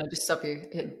 I'm going to just stop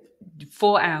you.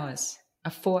 4 hours. A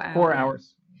 4-hour 4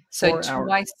 hours. So 4 twice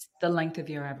hours. The length of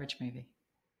your average movie.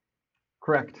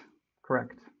 Correct.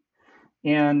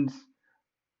 And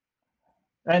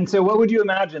so what would you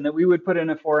imagine that we would put in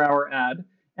a 4-hour ad?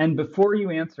 And before you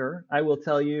answer, I will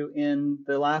tell you, in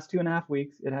the last 2.5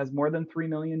 weeks, it has more than 3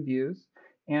 million views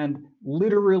and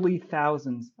literally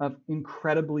thousands of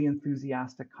incredibly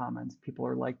enthusiastic comments. People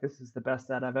are like, this is the best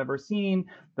ad I've ever seen.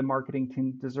 The marketing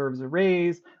team deserves a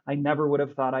raise. I never would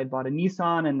have thought I'd bought a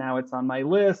Nissan, and now it's on my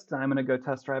list. I'm going to go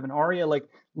test drive an Ariya. Like,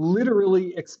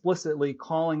 literally explicitly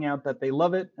calling out that they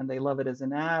love it, and they love it as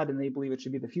an ad, and they believe it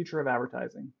should be the future of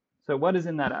advertising. So what is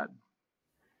in that ad?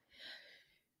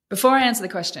 Before I answer the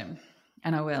question,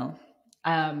 and I will,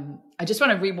 I just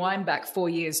want to rewind back 4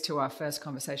 years to our first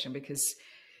conversation, because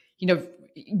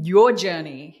your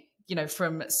journey,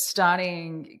 from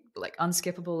starting like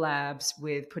Unskippable Labs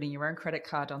with putting your own credit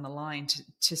card on the line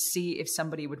to see if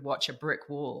somebody would watch a brick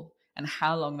wall and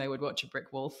how long they would watch a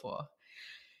brick wall for,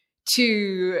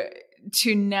 to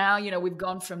now, we've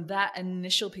gone from that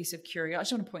initial piece of curiosity. I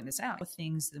just want to point this out: more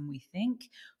things than we think,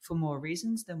 for more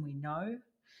reasons than we know.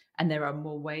 And there are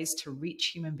more ways to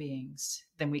reach human beings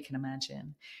than we can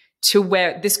imagine, to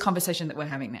where this conversation that we're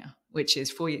having now, which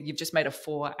is you've just made a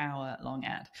 4-hour long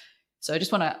ad. So I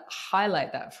just want to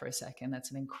highlight that for a second.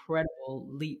 That's an incredible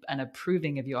leap and a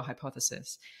proving of your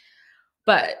hypothesis.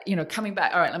 But, coming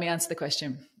back, all right, let me answer the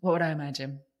question. What would I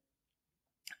imagine?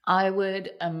 I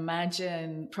would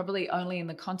imagine probably only in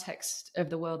the context of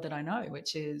the world that I know,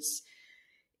 which is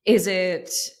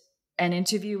it an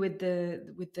interview with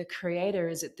the creator?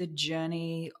 Is it the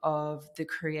journey of the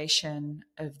creation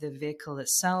of the vehicle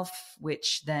itself,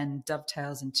 which then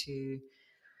dovetails into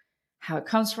how it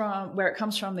comes from, where it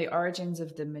comes from, the origins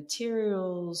of the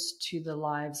materials, to the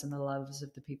lives and the loves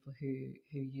of the people who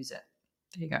use it?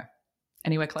 There you go.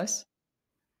 Anywhere close?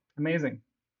 Amazing.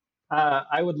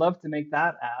 I would love to make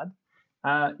that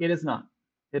ad. It is not.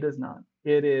 It is not.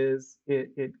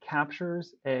 It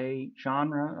captures a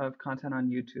genre of content on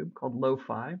YouTube called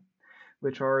lo-fi,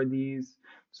 which are these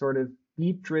sort of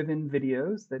beat-driven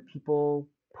videos that people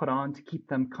put on to keep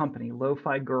them company.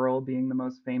 Lo-fi Girl being the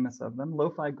most famous of them.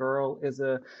 Lo-fi Girl is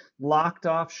a locked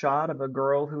off shot of a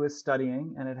girl who is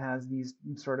studying, and it has these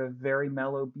sort of very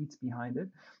mellow beats behind it.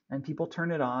 And people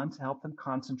turn it on to help them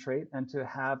concentrate and to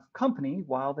have company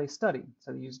while they study.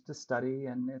 So they use it to study,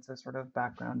 and it's a sort of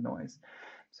background noise.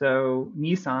 So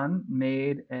Nissan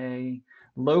made a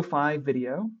lo-fi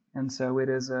video, and so it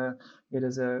is a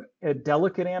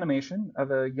delicate animation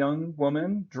of a young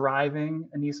woman driving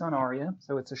a Nissan Ariya.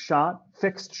 So it's a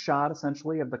fixed shot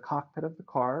essentially of the cockpit of the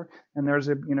car, and there's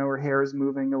her hair is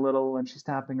moving a little, and she's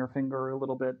tapping her finger a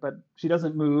little bit, but she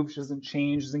doesn't move, she doesn't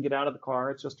change, she doesn't get out of the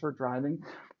car. It's just her driving,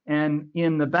 and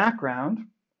in the background,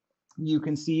 you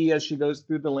can see as she goes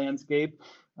through the landscape.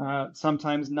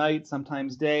 Sometimes night,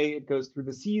 sometimes day. It goes through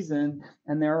the season,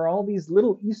 and there are all these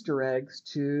little Easter eggs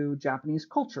to Japanese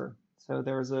culture. So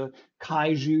there's a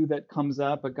kaiju that comes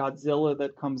up, a Godzilla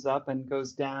that comes up and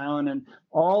goes down, and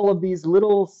all of these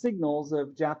little signals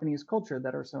of Japanese culture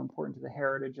that are so important to the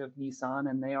heritage of Nissan,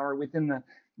 and they are within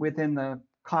the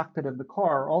cockpit of the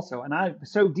car also. And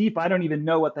so deep, I don't even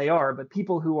know what they are, but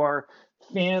people who are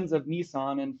fans of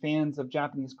Nissan and fans of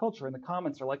Japanese culture in the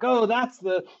comments are like, oh, that's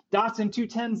the Datsun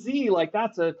 210Z, like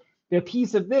that's a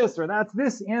piece of this, or that's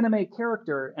this anime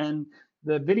character. And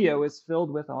the video is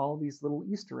filled with all these little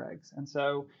Easter eggs. And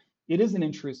so it isn't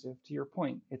intrusive, to your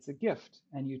point. It's a gift,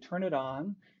 and you turn it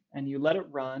on and you let it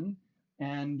run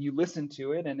and you listen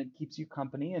to it, and it keeps you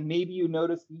company. And maybe you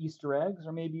notice the Easter eggs,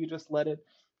 or maybe you just let it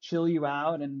chill you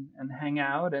out and hang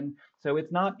out. And so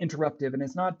it's not interruptive, and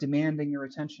it's not demanding your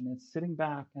attention. It's sitting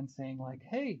back and saying like,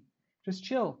 hey, just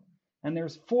chill. And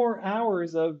there's 4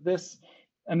 hours of this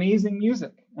amazing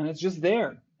music, and it's just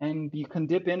there. And you can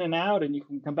dip in and out, and you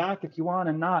can come back if you want,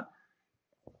 and not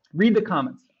read the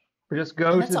comments. Or just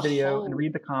go to the video and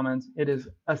read the comments. It is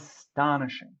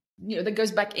astonishing. That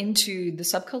goes back into the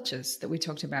subcultures that we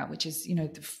talked about, which is,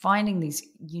 finding these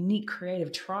unique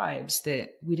creative tribes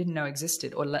that we didn't know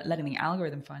existed, or letting the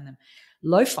algorithm find them.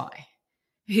 Lo-fi.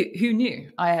 Who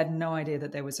knew? I had no idea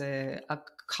that there was a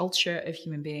culture of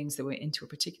human beings that were into a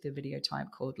particular video type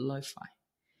called lo-fi.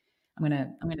 I'm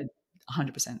gonna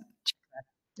 100% check that.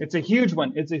 It's a huge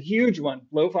one. It's a huge one.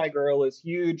 Lo-fi Girl is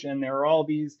huge, and there are all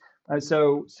these.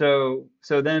 So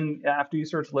then after you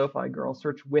search Lo-fi Girl,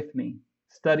 search With Me.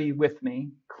 Study with me,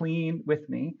 clean with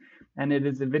me, and it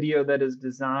is a video that is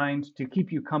designed to keep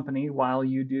you company while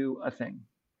you do a thing.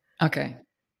 Okay.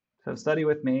 So study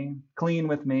with me, clean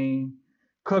with me,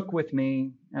 cook with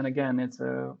me, and again, it's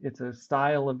a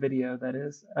style of video that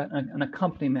is an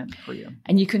accompaniment for you.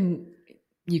 And you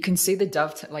can see the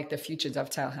dovetail, like the future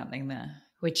dovetail happening there,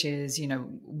 which is,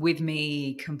 with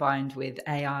me combined with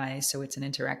AI. So it's an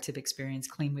interactive experience.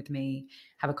 Clean with me,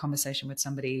 have a conversation with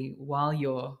somebody while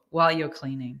you're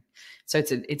cleaning. So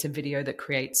it's a video that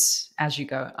creates as you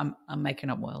go. I'm making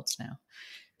up worlds now,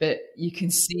 but you can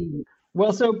see.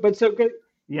 Well, so good.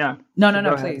 Yeah.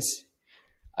 No, please.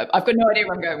 I've got no idea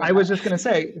where I'm going with I was just going to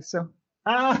say, so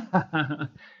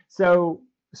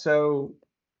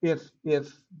if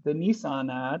the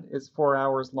Nissan ad is 4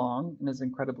 hours long and is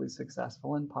incredibly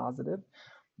successful and positive,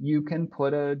 you can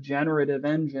put a generative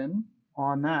engine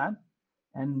on that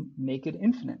and make it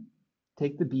infinite.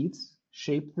 Take the beats,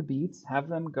 shape the beats, have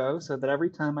them go so that every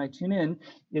time I tune in,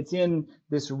 it's in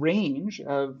this range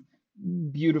of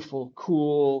beautiful,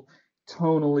 cool,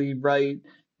 tonally right,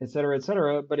 et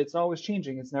cetera, but it's always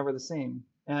changing. It's never the same.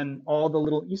 And all the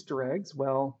little Easter eggs,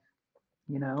 well,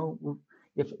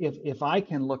 if I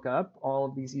can look up all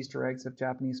of these Easter eggs of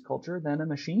Japanese culture, then a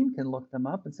machine can look them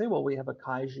up and say, well, we have a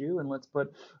kaiju, and let's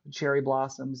put cherry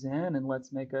blossoms in, and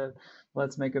let's make a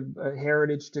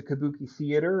heritage to kabuki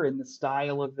theater in the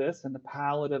style of this and the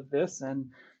palette of this, and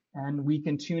we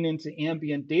can tune into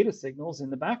ambient data signals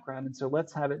in the background. And so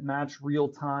let's have it match real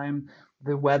time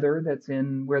the weather that's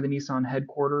in where the Nissan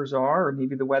headquarters are, or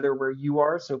maybe the weather where you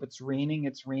are. So if it's raining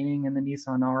in the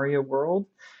Nissan Ariya world.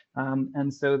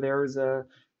 And so there's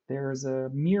there's a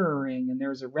mirroring and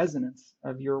there's a resonance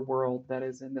of your world that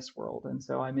is in this world. And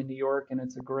so I'm in New York and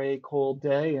it's a gray, cold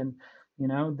day, and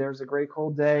there's a gray,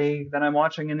 cold day that I'm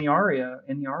watching in the Aria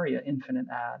Infinite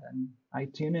ad, and I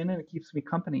tune in and it keeps me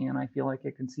company, and I feel like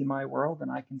it can see my world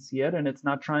and I can see it, and it's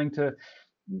not trying to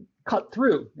cut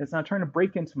through. It's not trying to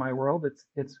break into my world.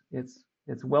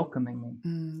 It's welcoming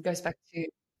me. Goes back to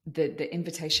the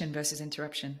invitation versus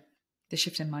interruption, the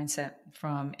shift in mindset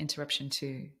from interruption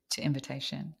to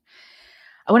invitation.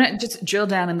 I want to just drill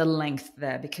down in the length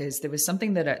there, because there was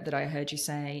something that I heard you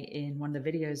say in one of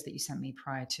the videos that you sent me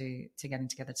prior to getting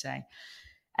together today.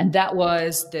 And that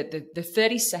was the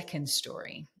 30-second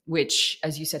story, which,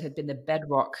 as you said, had been the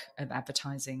bedrock of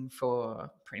advertising for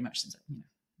pretty much since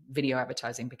video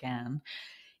advertising began,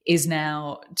 is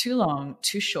now too long,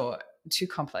 too short, too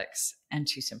complex, and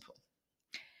too simple,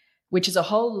 which is a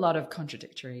whole lot of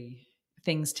contradictory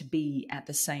things to be at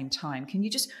the same time. Can you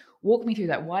just walk me through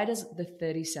that? Why does the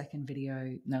 30-second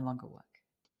video no longer work?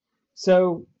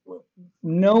 So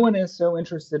no one is so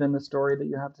interested in the story that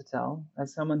you have to tell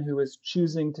as someone who is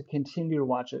choosing to continue to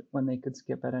watch it when they could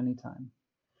skip at any time.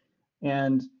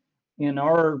 And in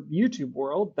our YouTube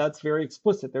world, that's very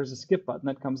explicit. There's a skip button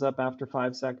that comes up after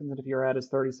 5 seconds. And if your ad is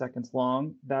 30 seconds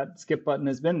long, that skip button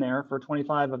has been there for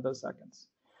 25 of those seconds.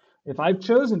 If I've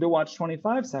chosen to watch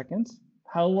 25 seconds,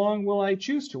 how long will I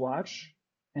choose to watch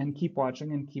and keep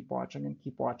watching and keep watching and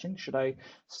keep watching? Should I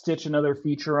stitch another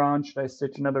feature on? Should I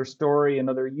stitch another story,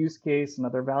 another use case,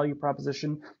 another value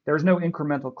proposition? There's no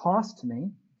incremental cost to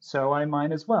me, so I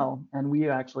might as well. And we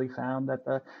actually found that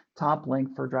the top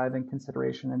length for driving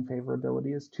consideration and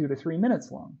favorability is 2 to 3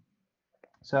 minutes long.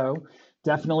 So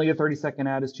definitely a 30-second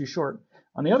ad is too short.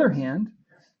 On the other hand,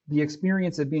 the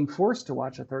experience of being forced to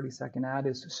watch a 30-second ad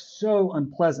is so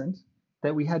unpleasant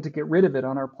that we had to get rid of it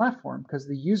on our platform, because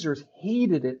the users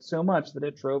hated it so much that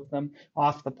it drove them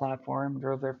off the platform,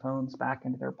 drove their phones back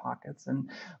into their pockets. And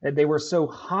they were so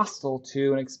hostile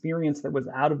to an experience that was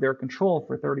out of their control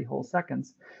for 30 whole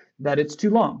seconds that it's too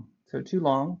long. So too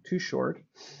long, too short.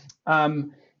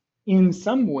 In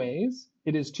some ways,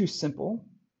 it is too simple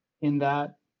in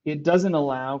that it doesn't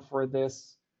allow for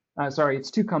this. It's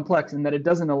too complex in that it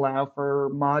doesn't allow for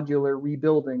modular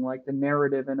rebuilding, like the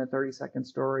narrative in a 30-second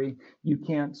story. You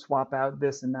can't swap out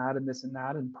this and that and this and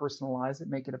that and personalize it,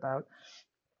 make it about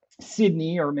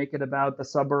Sydney or make it about the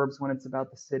suburbs when it's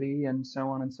about the city, and so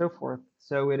on and so forth.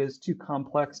 So it is too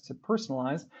complex to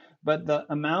personalize, but the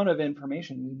amount of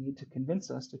information we need to convince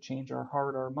us to change our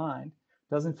heart or mind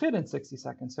doesn't fit in 60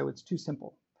 seconds, so it's too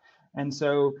simple. And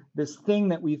so this thing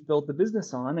that we've built the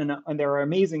business on, and there are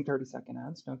amazing 30-second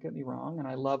ads, don't get me wrong, and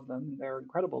I love them, they're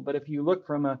incredible. But if you look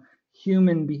from a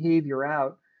human behavior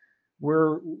out,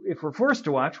 if we're forced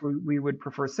to watch, we would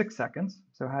prefer 6 seconds.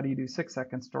 So how do you do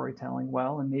 6-second storytelling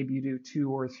well? And maybe you do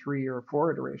 2 or 3 or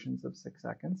 4 iterations of 6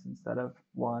 seconds instead of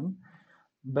 1.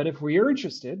 But if we are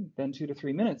interested, then 2 to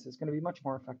 3 minutes is going to be much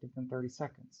more effective than 30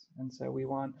 seconds. And so we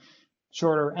want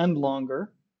shorter and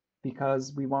longer,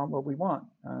 because we want what we want.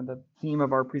 The theme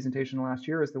of our presentation last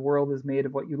year is the world is made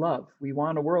of what you love. We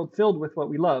want a world filled with what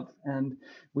we love. And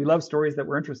we love stories that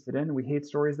we're interested in. And we hate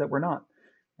stories that we're not.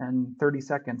 And 30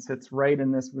 seconds sits right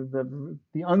in this, the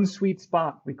unsweet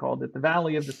spot, we called it, the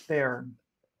valley of despair.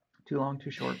 Too long,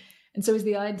 too short. And so is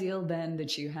the ideal then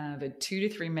that you have a 2 to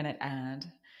 3 minute ad,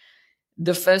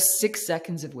 the first 6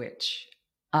 seconds of which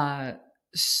are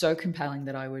so compelling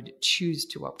that I would choose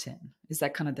to opt in? Is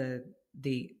that kind of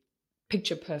the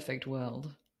picture perfect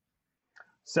world?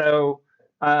 So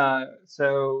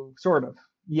sort of,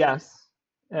 yes.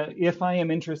 If I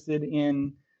am interested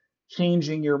in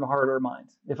changing your heart or mind,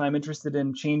 if I'm interested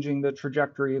in changing the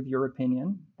trajectory of your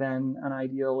opinion, then an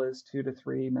ideal is 2 to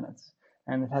 3 minutes.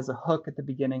 And it has a hook at the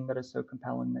beginning that is so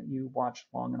compelling that you watch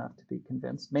long enough to be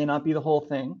convinced. May not be the whole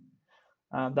thing.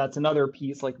 That's another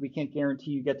piece. Like, we can't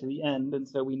guarantee you get to the end. And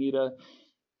so we need a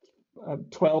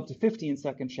 12 to 15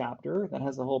 second chapter that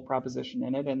has a whole proposition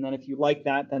in it. And then if you like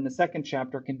that, then the second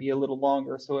chapter can be a little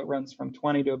longer. So it runs from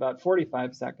 20 to about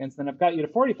 45 seconds. Then I've got you to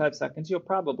 45 seconds. You'll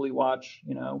probably watch,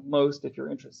 most if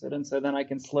you're interested. And so then I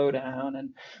can slow down and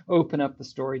open up the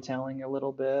storytelling a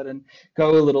little bit and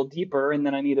go a little deeper. And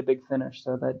then I need a big finish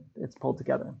so that it's pulled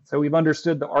together. So we've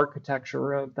understood the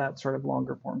architecture of that sort of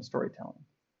longer form storytelling.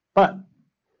 But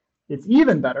it's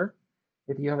even better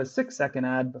if you have a 6-second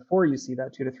ad before you see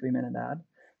that 2 to 3 minute ad,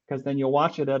 because then you'll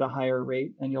watch it at a higher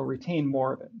rate and you'll retain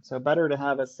more of it. So better to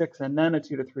have a 6 and then a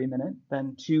 2 to 3 minute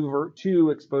than two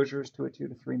exposures to a 2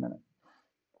 to 3 minute.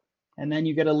 And then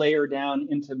you get a layer down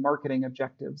into marketing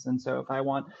objectives. And so if I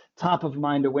want top of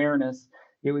mind awareness,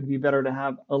 It would be better to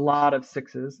have a lot of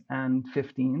 6s and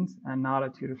 15s and not a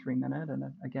 2 to 3 minute. And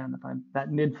again, if I'm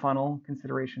that mid funnel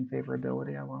consideration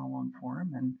favorability, I want a long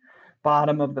form. And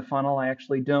bottom of the funnel, I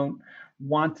actually don't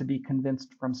want to be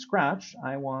convinced from scratch.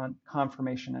 I want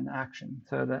confirmation and action.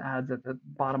 So the ads at the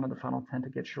bottom of the funnel tend to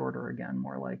get shorter again,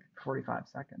 more like 45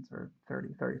 seconds or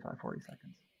 30, 35, 40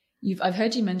 seconds. I've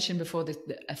heard you mention before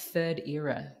a third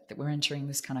era, that we're entering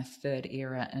this kind of third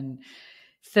era, and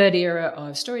third era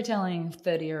of storytelling,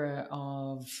 third era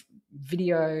of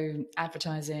video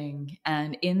advertising.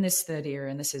 And in this third era,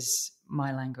 and this is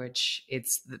my language,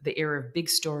 it's the era of big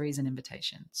stories and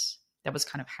invitations. That was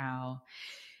kind of how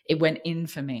it went in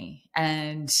for me.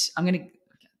 And I'm going to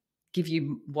give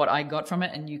you what I got from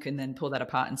it, and you can then pull that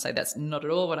apart and say, that's not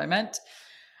at all what I meant.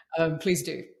 Please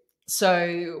do.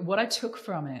 So what I took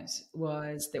from it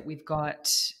was that we've got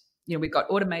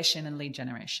automation and lead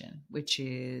generation, which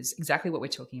is exactly what we're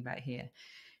talking about here.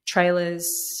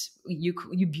 Trailers,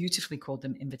 you beautifully called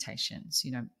them invitations,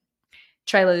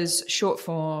 trailers, short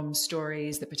form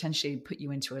stories that potentially put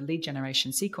you into a lead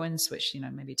generation sequence, which,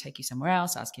 maybe take you somewhere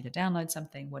else, ask you to download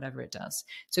something, whatever it does.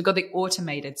 So we've got the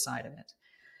automated side of it.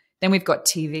 Then we've got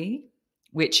TV,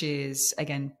 which is,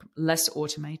 again, less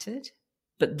automated,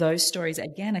 but those stories,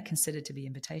 again, are considered to be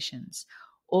invitations,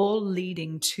 all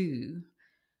leading to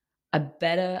a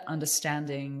better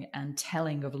understanding and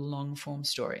telling of a long form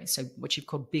story. So what you've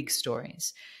called big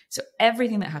stories. So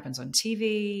everything that happens on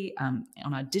TV, on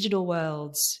our digital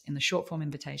worlds, in the short form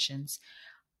invitations,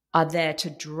 are there to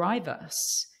drive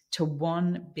us to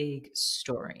one big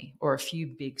story or a few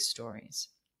big stories.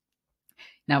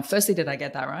 Now, firstly, did I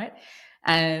get that right?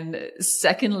 And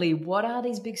secondly, what are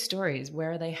these big stories?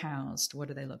 Where are they housed? What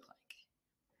do they look like?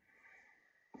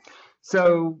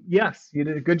 So yes, you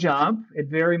did a good job. It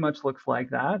very much looks like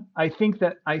that. I think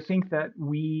that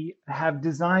we have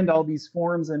designed all these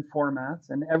forms and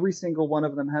formats, and every single one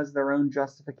of them has their own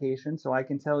justification. So I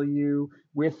can tell you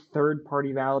with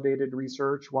third-party validated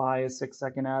research why a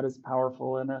 6-second ad is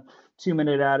powerful and a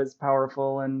 2-minute ad is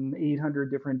powerful, and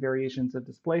 800 different variations of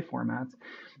display formats.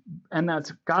 And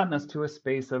that's gotten us to a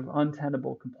space of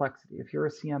untenable complexity. If you're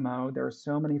a CMO, there are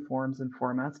so many forms and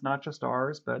formats, not just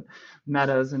ours, but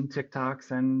Metas and TikToks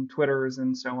and Twitters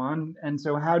and so on. And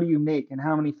so how do you make, and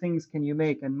how many things can you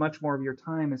make? And much more of your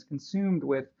time is consumed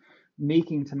with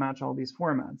making to match all these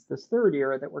formats. This third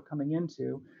era that we're coming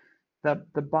into,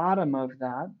 that the bottom of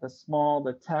that, the small,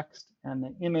 the text and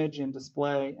the image and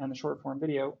display and the short form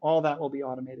video, all that will be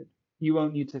automated. You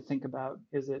won't need to think about,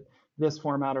 is it this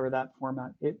format or that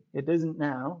format? It isn't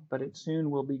now, but it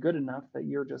soon will be good enough that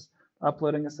you're just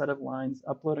uploading a set of lines,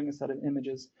 uploading a set of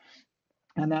images,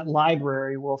 and that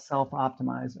library will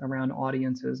self-optimize around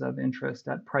audiences of interest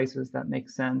at prices that make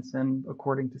sense and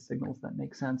according to signals that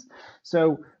make sense.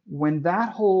 So when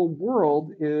that whole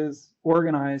world is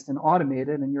organized and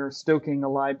automated and you're stoking a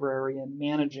library and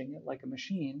managing it like a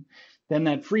machine, then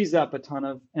that frees up a ton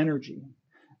of energy.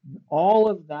 All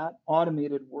of that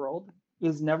automated world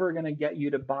is never going to get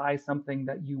you to buy something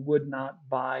that you would not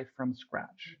buy from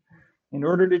scratch. In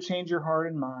order to change your heart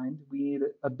and mind, we need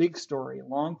a big story, a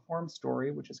long form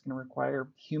story, which is going to require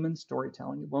human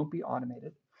storytelling. It won't be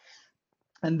automated.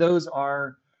 And those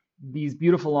are these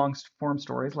beautiful long form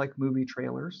stories like movie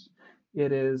trailers.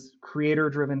 It is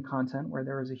creator-driven content where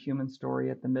there is a human story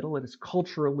at the middle. It is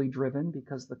culturally driven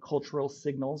because the cultural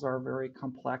signals are very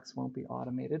complex, won't be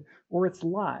automated. Or it's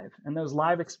live. And those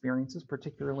live experiences,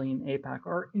 particularly in APAC,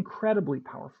 are incredibly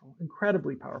powerful,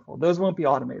 incredibly powerful. Those won't be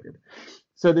automated.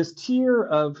 So this tier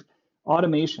of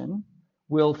automation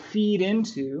will feed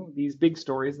into these big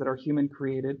stories that are human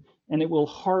created, and it will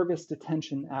harvest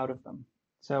attention out of them.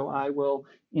 So I will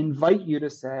invite you to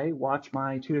say, watch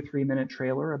my 2 to 3 minute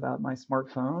trailer about my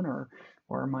smartphone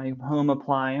or my home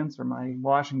appliance or my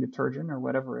washing detergent or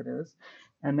whatever it is.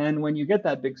 And then when you get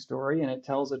that big story and it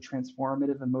tells a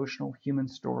transformative, emotional human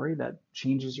story that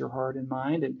changes your heart and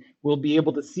mind, and we'll be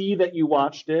able to see that you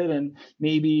watched it and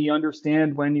maybe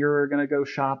understand when you're going to go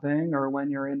shopping or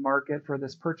when you're in market for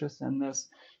this purchase. And this,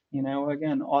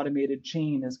 again, automated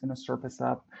chain is going to surface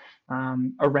up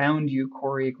around you,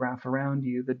 choreograph around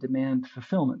you the demand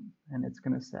fulfillment. And it's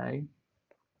going to say,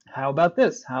 how about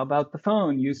this? How about the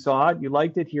phone? You saw it, you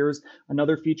liked it. Here's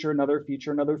another feature, another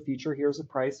feature, another feature. Here's a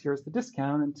price, here's the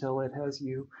discount, until it has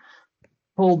you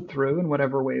pulled through in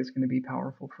whatever way is going to be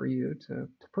powerful for you to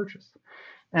purchase.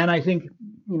 And I think,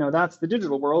 that's the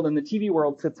digital world, and the TV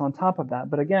world sits on top of that.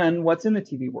 But again, what's in the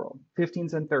TV world?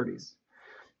 15s and 30s.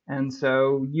 And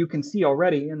so you can see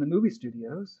already in the movie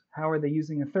studios, how are they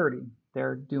using a 30?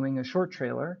 They're doing a short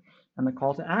trailer and the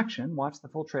call to action, watch the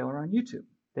full trailer on YouTube.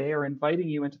 They are inviting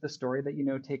you into the story that you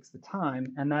know takes the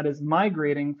time, and that is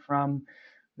migrating from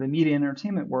the media and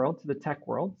entertainment world to the tech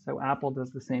world. So Apple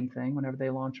does the same thing. Whenever they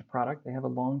launch a product, they have a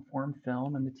long form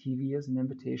film, and the TV is an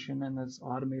invitation, and this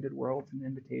automated world is an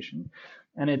invitation.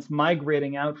 And it's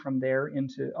migrating out from there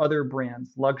into other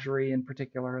brands. Luxury in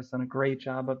particular has done a great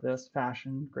job of this.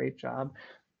 Fashion, great job.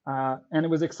 And it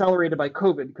was accelerated by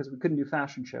COVID because we couldn't do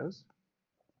fashion shows.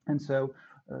 And so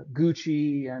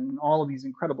Gucci and all of these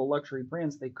incredible luxury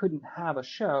brands, they couldn't have a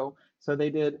show. So they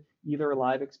did either a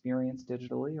live experience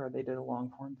digitally or they did a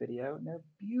long form video. And they're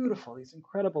beautiful, these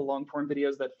incredible long form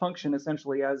videos that function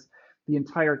essentially as the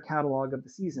entire catalog of the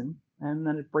season. And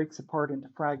then it breaks apart into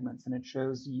fragments and it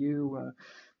shows you,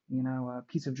 a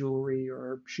piece of jewelry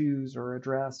or shoes or a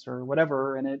dress or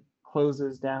whatever. And it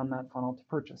closes down that funnel to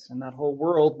purchase. And that whole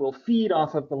world will feed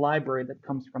off of the library that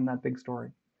comes from that big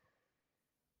story.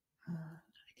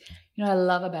 I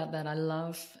love about that. I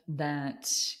love that,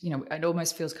 it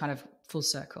almost feels kind of full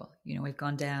circle. We've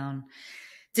gone down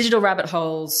digital rabbit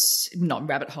holes, not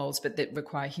rabbit holes, but that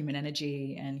require human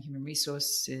energy and human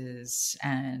resources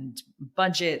and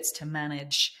budgets to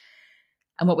manage.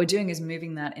 And what we're doing is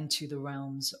moving that into the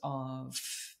realms of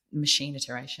machine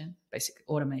iteration, basic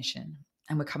automation.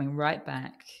 And we're coming right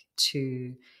back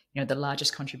to, the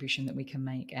largest contribution that we can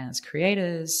make as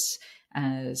creators,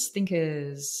 as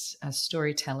thinkers, as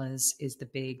storytellers is the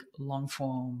big long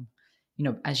form,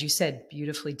 as you said,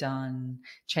 beautifully done,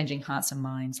 changing hearts and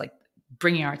minds, like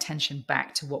bringing our attention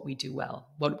back to what we do well,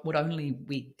 what only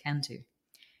we can do,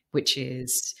 which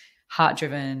is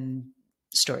heart-driven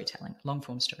storytelling, long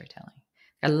form storytelling.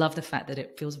 I love the fact that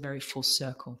it feels very full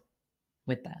circle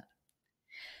with that.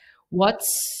 What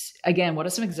are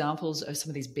some examples of some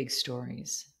of these big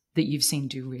stories that you've seen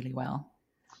do really well?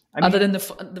 Other than the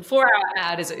 4-hour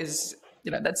ad is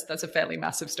that's a fairly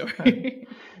massive story.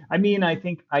 I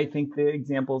think the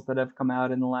examples that have come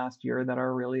out in the last year that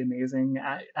are really amazing.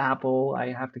 Apple,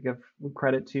 I have to give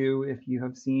credit to. If you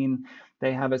have seen,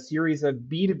 they have a series of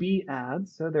B2B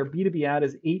ads. So their B2B ad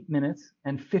is 8 minutes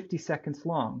and 50 seconds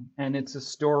long, and it's a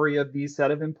story of these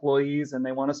set of employees, and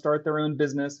they want to start their own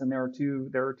business. And there are two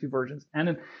versions,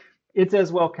 and it's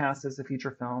as well cast as a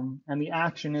feature film, and the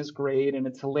action is great, and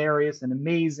it's hilarious and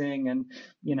amazing, and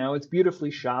it's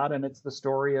beautifully shot, and it's the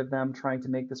story of them trying to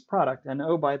make this product. And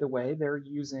oh, by the way, they're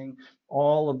using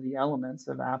all of the elements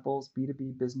of Apple's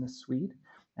B2B business suite.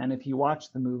 And if you watch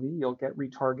the movie, you'll get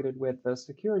retargeted with a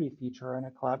security feature and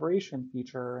a collaboration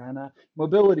feature and a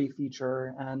mobility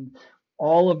feature, and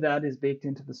all of that is baked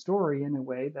into the story in a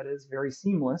way that is very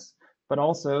seamless, but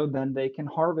also then they can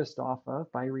harvest off of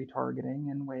by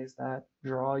retargeting in ways that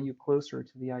draw you closer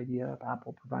to the idea of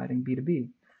Apple providing B2B.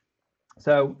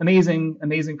 So amazing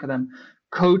for them.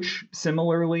 Coach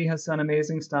similarly has done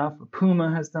amazing stuff.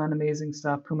 Puma has done amazing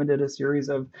stuff. Puma did a series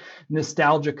of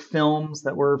nostalgic films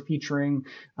that were featuring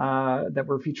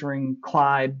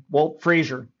Clyde Walt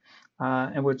Frazier,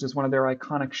 and which is one of their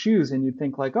iconic shoes. And you'd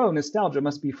think like, oh, nostalgia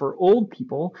must be for old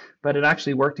people, but it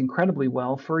actually worked incredibly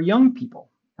well for young people.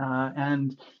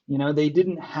 And they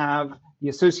didn't have the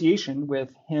association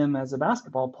with him as a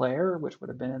basketball player, which would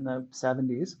have been in the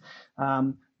 70s.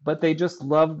 But they just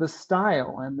love the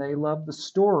style and they love the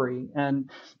story. And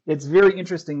it's very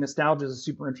interesting. Nostalgia is a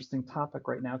super interesting topic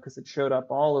right now because it showed up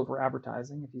all over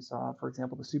advertising. If you saw, for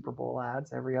example, the Super Bowl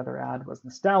ads, every other ad was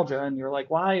nostalgia. And you're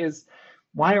like, why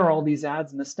are all these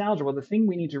ads nostalgia? Well, the thing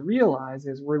we need to realize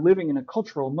is we're living in a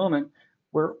cultural moment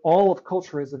where all of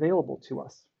culture is available to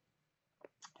us.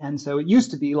 And so it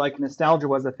used to be like nostalgia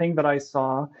was a thing that I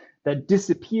saw that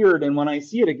disappeared. And when I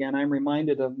see it again, I'm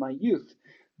reminded of my youth.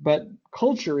 But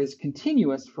culture is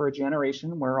continuous for a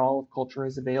generation where all of culture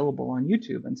is available on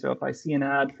YouTube. And so if I see an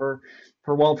ad for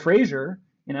Walt Frazier,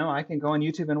 I can go on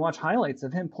YouTube and watch highlights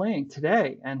of him playing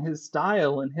today and his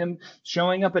style and him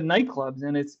showing up at nightclubs.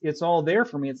 And it's all there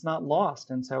for me. It's not lost.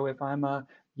 And so if I'm a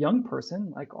young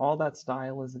person, like all that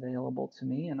style is available to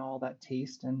me and all that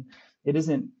taste, and it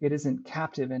isn't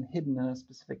captive and hidden in a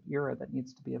specific era that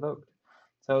needs to be evoked.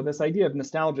 So this idea of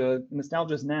nostalgia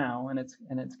is now, and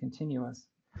it's continuous.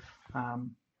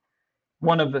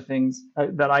 One of the things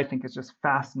that I think is just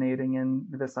fascinating in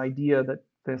this idea that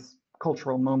this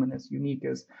cultural moment is unique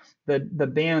is the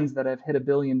bands that have hit 1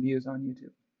 billion views on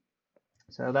YouTube.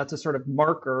 So that's a sort of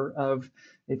marker of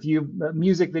if a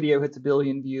music video hits 1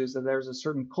 billion views, that there's a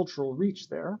certain cultural reach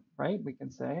there, right? We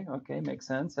can say, okay, makes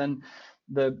sense. And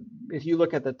if you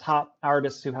look at the top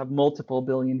artists who have multiple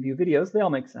billion view videos, they all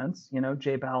make sense.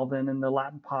 J Balvin and the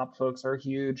Latin pop folks are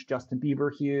huge. Justin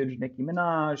Bieber, huge. Nicki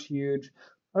Minaj, huge.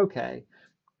 Okay,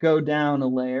 go down a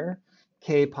layer.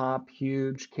 K-pop,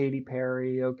 huge. Katy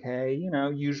Perry, okay.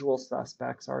 Usual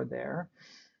suspects are there.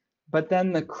 But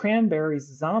then the Cranberries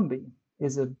Zombie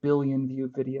is a billion view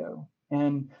video.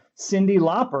 And Cyndi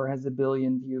Lauper has a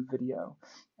billion view video.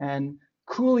 And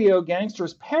Coolio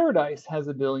Gangster's Paradise has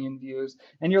a billion views.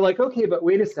 And you're like, okay, but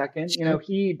wait a second,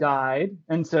 he died.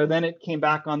 And so then it came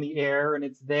back on the air and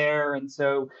it's there. And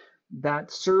so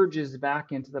that surges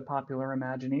back into the popular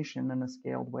imagination in a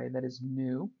scaled way that is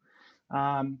new.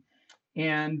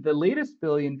 And the latest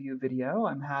billion view video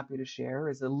I'm happy to share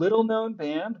is a little known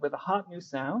band with a hot new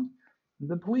sound,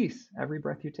 The Police, Every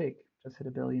Breath You Take, just hit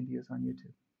a billion views on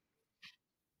YouTube.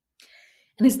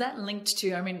 And is that linked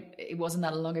to, I mean, it wasn't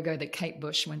that long ago that Kate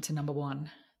Bush went to #1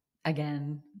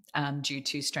 again due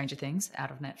to Stranger Things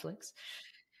out of Netflix.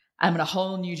 And a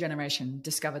whole new generation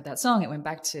discovered that song. It went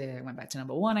back to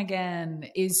 #1 again.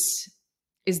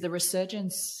 Is the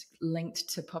resurgence linked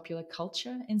to popular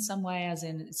culture in some way, as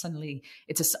in suddenly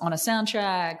it's on a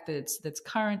soundtrack that's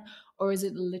current, or is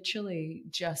it literally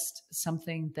just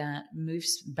something that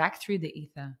moves back through the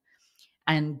ether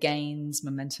and gains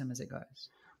momentum as it goes?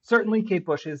 Certainly Kate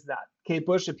Bush is that. Kate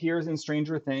Bush appears in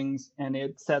Stranger Things and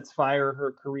it sets fire.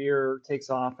 Her career takes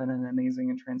off in an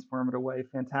amazing and transformative way.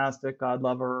 Fantastic. God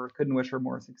love her. Couldn't wish her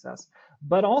more success.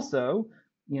 But also,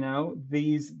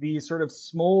 these sort of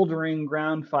smoldering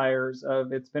ground fires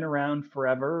of it's been around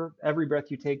forever. Every Breath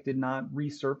You Take did not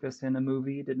resurface in a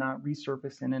movie, did not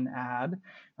resurface in an ad.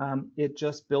 It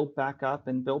just built back up,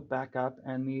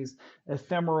 and these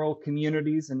ephemeral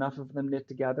communities, enough of them knit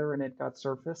together, and it got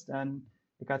surfaced, and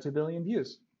it got to 1 billion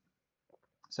views.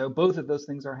 So both of those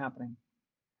things are happening.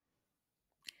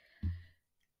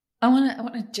 I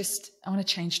want to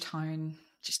change tone,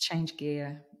 just change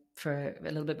gear for a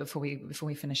little bit before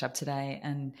we finish up today.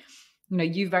 And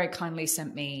you very kindly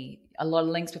sent me a lot of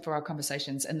links before our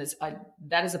conversations, and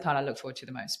that is the part I look forward to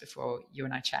the most before you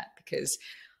and I chat, because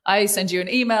I send you an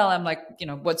email. I'm like,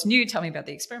 what's new? Tell me about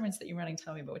the experiments that you're running.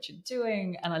 Tell me about what you're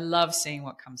doing. And I love seeing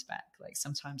what comes back. Like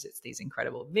sometimes it's these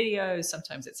incredible videos.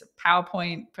 Sometimes it's a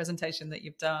PowerPoint presentation that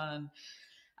you've done.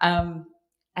 And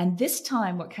this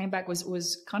time what came back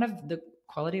was kind of the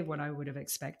quality of what I would have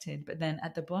expected. But then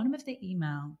at the bottom of the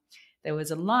email, there was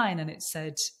a line and it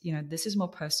said, this is more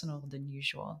personal than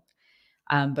usual.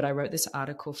 But I wrote this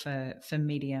article for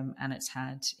Medium and it's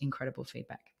had incredible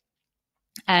feedback.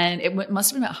 And it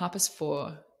must have been about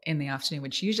 4:30 in the afternoon,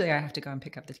 which usually I have to go and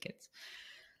pick up the kids.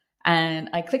 And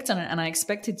I clicked on it and I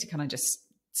expected to kind of just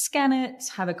scan it,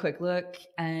 have a quick look,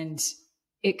 and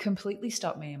it completely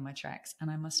stopped me in my tracks. And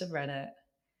I must have read it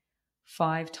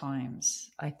 5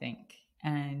 times, I think.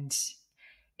 And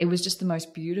it was just the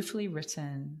most beautifully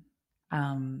written,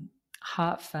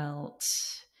 heartfelt,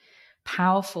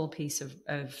 powerful piece of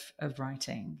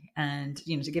writing. And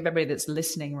to give everybody that's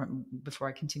listening before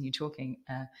I continue talking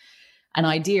an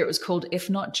idea, it was called If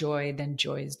Not Joy, Then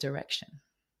Joy's Direction.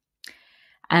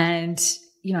 And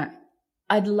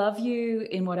I'd love you,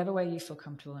 in whatever way you feel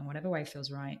comfortable, in whatever way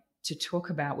feels right, to talk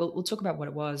about, we'll talk about what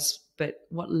it was, but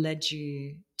what led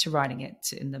you to writing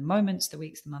it, in the moments, the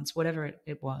weeks, the months, whatever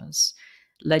it was,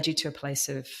 led you to a place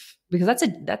of, because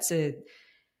that's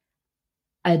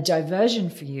a diversion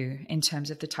for you in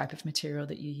terms of the type of material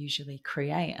that you usually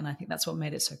create. And I think that's what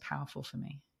made it so powerful for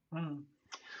me.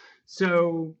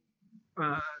 So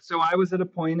I was at a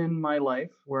point in my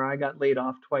life where I got laid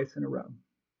off twice in a row.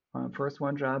 First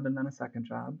one job and then a second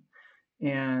job.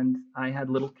 And I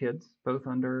had little kids, both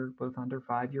under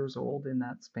 5 years old in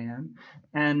that span.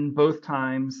 And both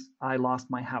times I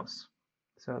lost my house.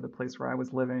 So the place where I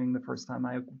was living, the first time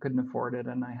I couldn't afford it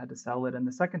and I had to sell it. And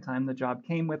the second time the job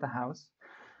came with a house.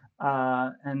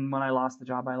 And when I lost the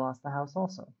job, I lost the house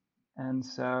also. And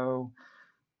so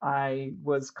I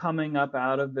was coming up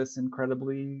out of this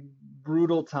incredibly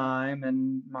brutal time,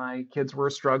 and my kids were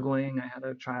struggling. I had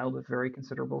a child with very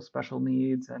considerable special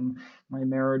needs, and my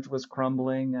marriage was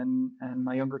crumbling, and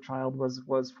my younger child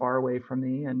was far away from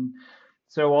me. And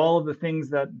so all of the things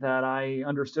that I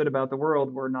understood about the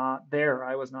world were not there.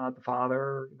 I was not the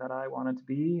father that I wanted to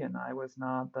be, and I was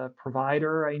not the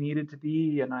provider I needed to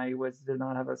be, and I did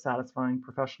not have a satisfying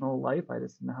professional life. I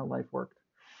just didn't know how life worked.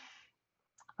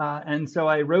 And so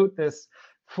I wrote this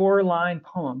 4-line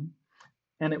poem,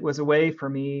 and it was a way for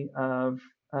me of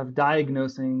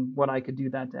diagnosing what I could do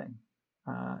that day.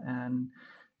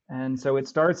 And so it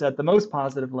starts at the most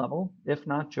positive level. If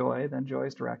not joy, then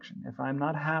joy's direction. If I'm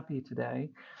not happy today,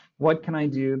 what can I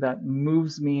do that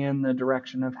moves me in the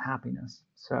direction of happiness?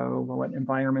 So what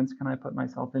environments can I put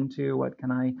myself into? What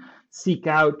can I seek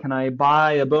out? Can I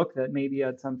buy a book that maybe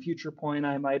at some future point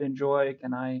I might enjoy?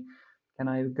 Can I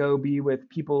go be with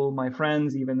people, my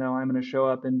friends, even though I'm going to show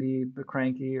up and be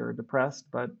cranky or depressed,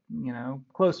 but,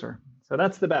 closer. So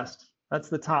that's the best. That's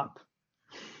the top.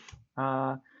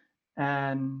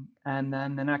 And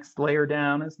then the next layer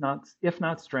down is not, if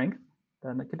not strength,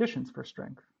 then the conditions for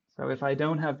strength. So if I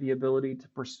don't have the ability to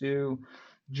pursue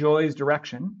joy's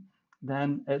direction,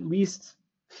 then at least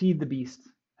feed the beast,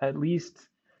 at least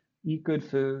eat good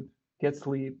food, get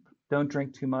sleep, don't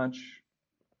drink too much,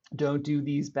 don't do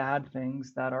these bad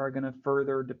things that are going to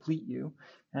further deplete you.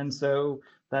 And so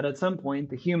that at some point,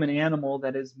 the human animal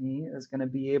that is me is going to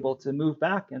be able to move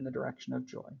back in the direction of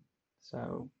joy.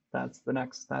 So that's the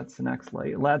next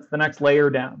layer. That's the next layer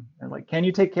down. And like, can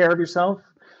you take care of yourself?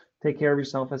 Take care of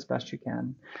yourself as best you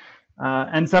can.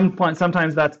 And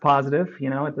sometimes that's positive, you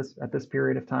know, at this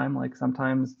period of time. Like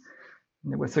sometimes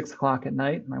it was 6 o'clock at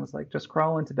night, and I was like, just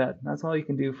crawl into bed. That's all you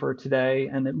can do for today,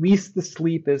 and at least the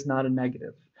sleep is not a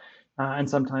negative. And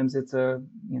sometimes it's a,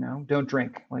 you know, don't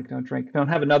drink. Like, don't drink. Don't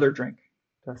have another drink.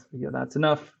 Just, yeah, that's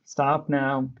enough. Stop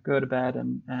now. Go to bed,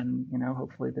 and you know,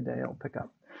 hopefully the day will pick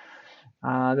up.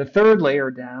 The third layer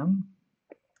down,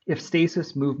 if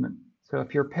stasis movement. So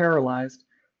if you're paralyzed,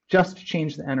 just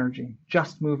change the energy,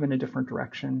 just move in a different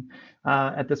direction.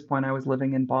 At this point, I was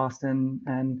living in Boston,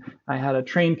 and I had a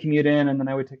train commute in, and then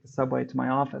I would take the subway to my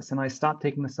office. And I stopped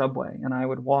taking the subway, and I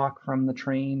would walk from the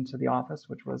train to the office,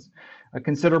 which was a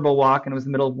considerable walk, and it was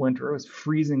the middle of winter. It was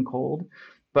freezing cold,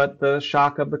 but the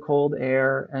shock of the cold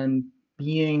air and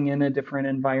being in a different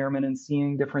environment and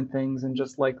seeing different things and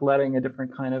just like letting a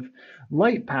different kind of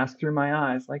light pass through my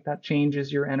eyes, like that changes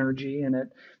your energy, and it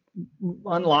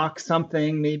unlock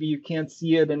something. Maybe you can't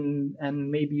see it,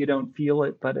 and maybe you don't feel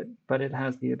it, but it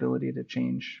has the ability to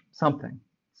change something.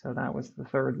 So that was the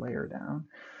third layer down.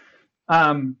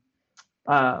 And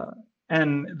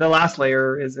the last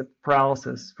layer is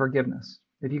paralysis, forgiveness.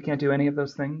 If you can't do any of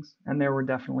those things, and there were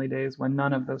definitely days when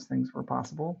none of those things were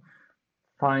possible,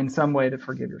 find some way to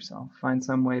forgive yourself. Find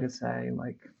some way to say,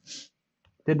 like,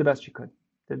 did the best you could,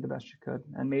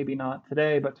 and maybe not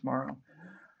today, but tomorrow.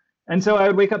 And so I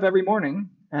would wake up every morning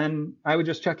and I would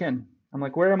just check in. I'm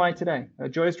like, where am I today?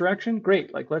 Joy's direction?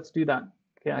 Great. Like, let's do that.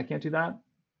 Okay, I can't do that.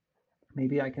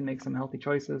 Maybe I can make some healthy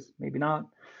choices. Maybe not.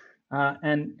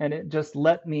 And it just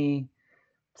let me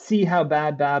see how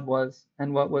bad was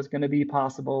and what was going to be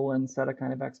possible, and set a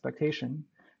kind of expectation.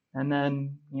 And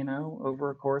then, you know, over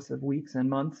a course of weeks and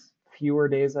months, fewer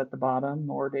days at the bottom,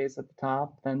 more days at the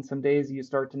top. Then some days you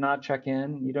start to not check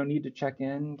in. You don't need to check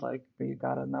in. Like, you've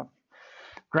got enough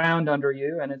ground under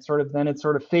you, and it sort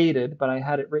of faded, but I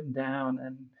had it written down.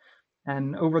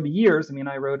 And over the years, I mean,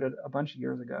 I wrote it a bunch of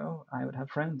years ago, I would have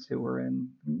friends who were in,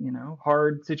 you know,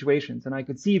 hard situations, and I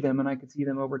could see them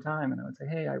over time, and I would say,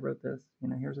 hey, I wrote this, you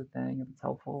know, here's a thing, if it's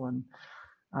helpful.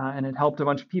 And it helped a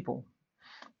bunch of people.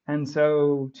 And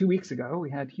so 2 weeks ago, we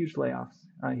had huge layoffs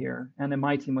here, and then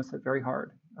my team was hit very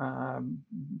hard.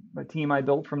 A team I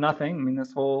built from nothing. I mean,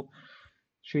 this whole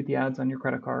shoot the ads on your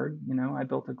credit card. You know, I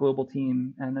built a global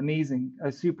team, and amazing,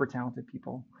 super talented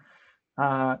people.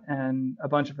 And a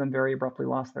bunch of them very abruptly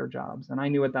lost their jobs. And I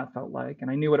knew what that felt like.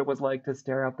 And I knew what it was like to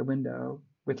stare out the window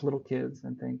with little kids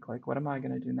and think, like, what am I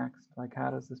going to do next? Like, how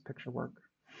does this picture work?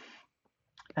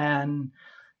 And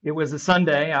it was a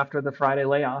Sunday after the Friday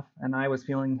layoff, and I was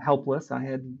feeling helpless.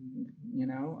 I'd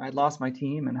lost my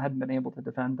team and hadn't been able to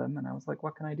defend them. And I was like,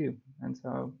 what can I do? And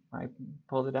so I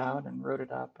pulled it out and wrote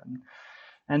it up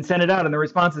and sent it out, and the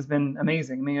response has been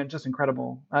amazing. I mean, just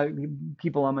incredible.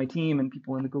 People on my team and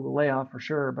people in the Google layoff for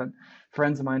sure, but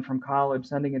friends of mine from college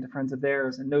sending it to friends of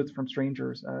theirs, and notes from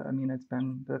strangers. I mean, it's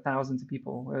been the thousands of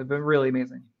people. It's been really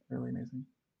amazing, really amazing.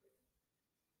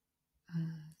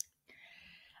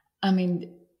 I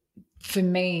mean, for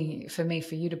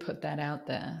you to put that out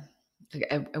there,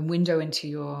 like a window into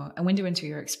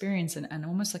your experience, and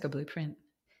almost like a blueprint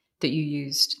that you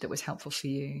used that was helpful for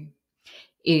you,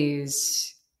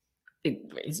 is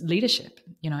leadership.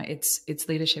 You know, it's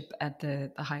leadership at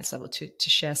the highest level, to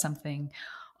share something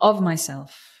of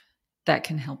myself that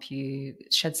can help you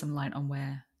shed some light on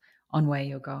where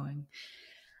you're going.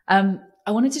 I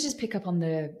wanted to just pick up on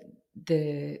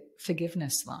the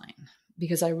forgiveness line,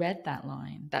 because I read that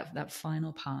line, that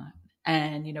final part,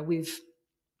 and you know,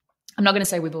 I'm not going to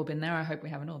say we've all been there. I hope we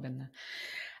haven't all been there.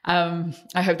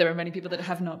 I hope there are many people that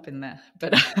have not been there,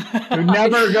 but you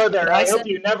never go there. I hope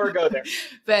you never go there.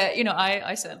 But you know,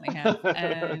 I certainly have,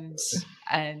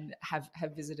 and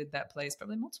have visited that place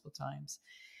probably multiple times,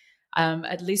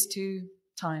 at least 2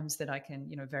 times that I can,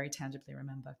 you know, very tangibly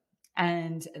remember.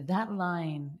 And that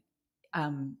line,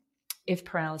 if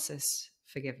paralysis,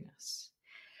 forgiveness.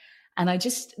 And I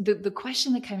just, the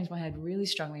question that came into my head really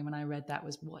strongly when I read that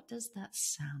was, what does that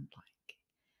sound like?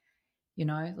 You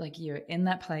know, like, you're in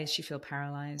that place, you feel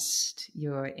paralyzed,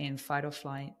 you're in fight or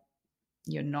flight,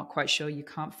 you're not quite sure, you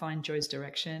can't find joy's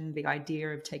direction, the idea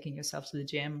of taking yourself to the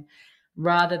gym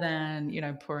rather than, you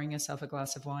know, pouring yourself a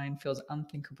glass of wine feels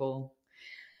unthinkable.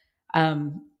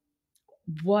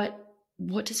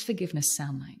 What does forgiveness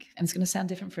sound like? And it's going to sound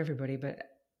different for everybody, but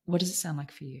what does it sound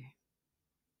like for you?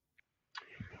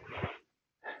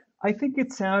 I think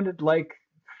it sounded like,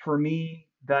 for me,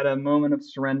 that a moment of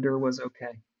surrender was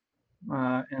okay.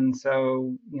 And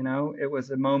so, you know, it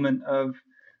was a moment of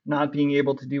not being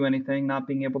able to do anything, not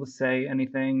being able to say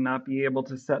anything, not be able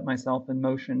to set myself in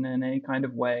motion in any kind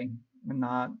of way, and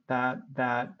not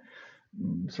that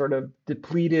sort of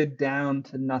depleted down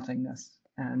to nothingness,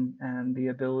 and the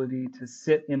ability to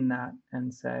sit in that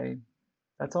and say,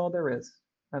 that's all there is.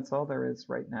 That's all there is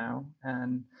right now.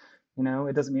 And, you know,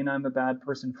 it doesn't mean I'm a bad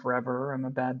person forever. I'm a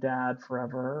bad dad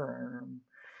forever. Or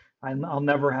I'll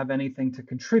never have anything to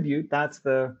contribute. That's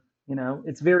the, you know,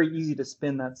 it's very easy to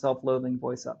spin that self-loathing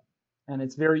voice up. And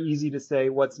it's very easy to say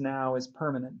what's now is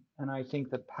permanent. And I think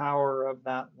the power of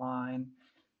that line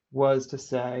was to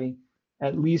say,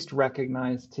 at least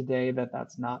recognize today that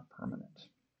that's not permanent,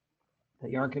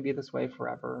 that you aren't going to be this way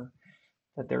forever,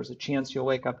 that there's a chance you'll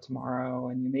wake up tomorrow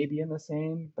and you may be in the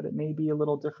same, but it may be a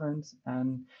little different.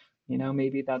 And, you know,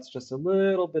 maybe that's just a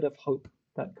little bit of hope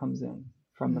that comes in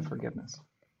from the forgiveness.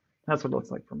 That's what it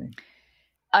looks like for me.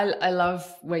 I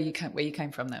love where you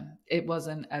came from then. It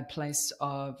wasn't a place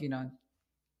of, you know,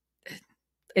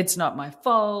 it's not my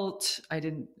fault. I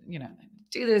didn't, you know,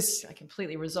 do this. I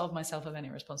completely resolved myself of any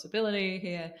responsibility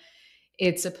here.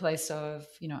 It's a place of,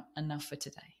 you know, enough for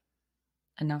today.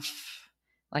 Enough.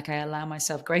 Like, I allow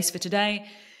myself grace for today,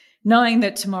 knowing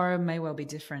that tomorrow may well be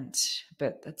different,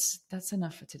 but that's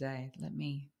enough for today. Let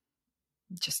me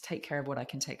just take care of what I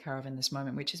can take care of in this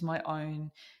moment, which is my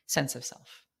own sense of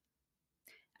self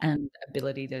and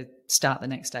ability to start the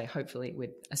next day, hopefully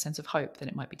with a sense of hope that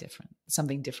it might be different.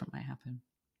 Something different might happen.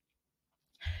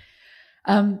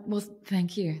 Well,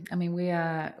 thank you. I mean, we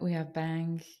are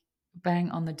bang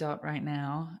on the dot right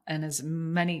now. And as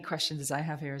many questions as I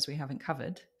have here as we haven't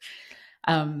covered,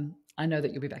 I know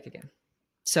that you'll be back again.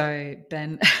 So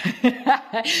Ben,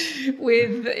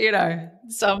 with, you know,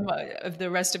 some of the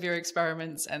rest of your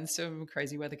experiments and some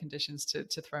crazy weather conditions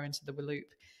to throw into the loop.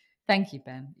 Thank you,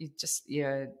 Ben.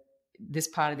 This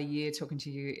part of the year talking to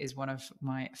you is one of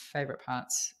my favorite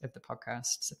parts of the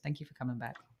podcast. So thank you for coming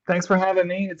back. Thanks for having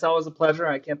me. It's always a pleasure.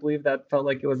 I can't believe that felt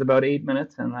like it was about 8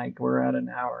 minutes and like we're at an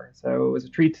hour. So it was a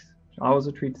treat. Always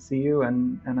a treat to see you.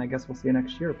 And I guess we'll see you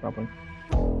next year probably.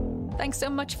 Thanks so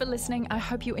much for listening. I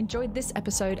hope you enjoyed this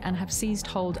episode and have seized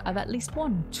hold of at least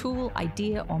one tool,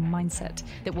 idea, or mindset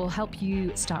that will help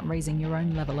you start raising your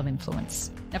own level of influence.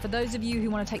 Now, for those of you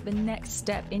who want to take the next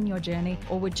step in your journey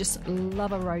or would just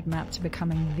love a roadmap to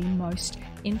becoming the most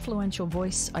influential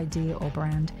voice, idea, or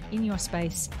brand in your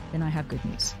space, then I have good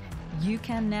news. You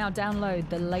can now download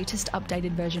the latest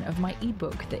updated version of my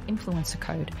ebook, The Influencer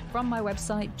Code, from my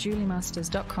website,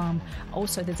 juliemasters.com.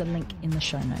 Also, there's a link in the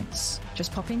show notes.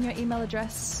 Just pop in your email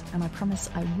address, and I promise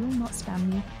I will not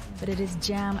spam you, but it is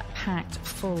jam-packed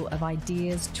full of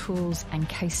ideas, tools, and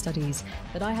case studies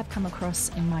that I have come across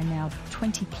in my now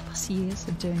 20 plus years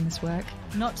of doing this work.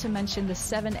 Not to mention the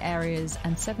 7 areas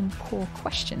and 7 core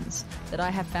questions that I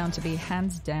have found to be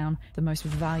hands down the most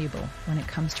valuable when it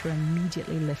comes to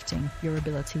immediately lifting your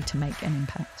ability to make an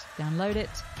impact. Download it,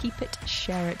 keep it,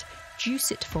 share it,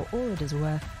 juice it for all it is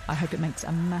worth. I hope it makes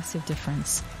a massive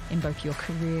difference in both your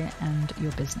career and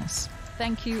your business.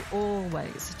 Thank you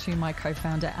always to my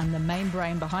co-founder and the main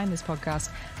brain behind this podcast,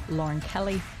 Lauren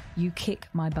Kelly. You kick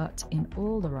my butt in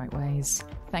all the right ways.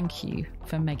 Thank you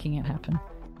for making it happen.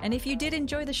 And if you did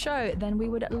enjoy the show, then we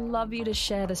would love you to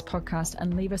share this podcast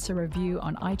and leave us a review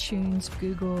on iTunes,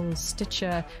 Google,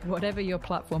 Stitcher, whatever your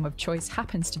platform of choice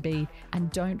happens to be. And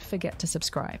don't forget to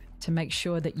subscribe to make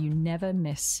sure that you never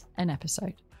miss an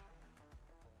episode.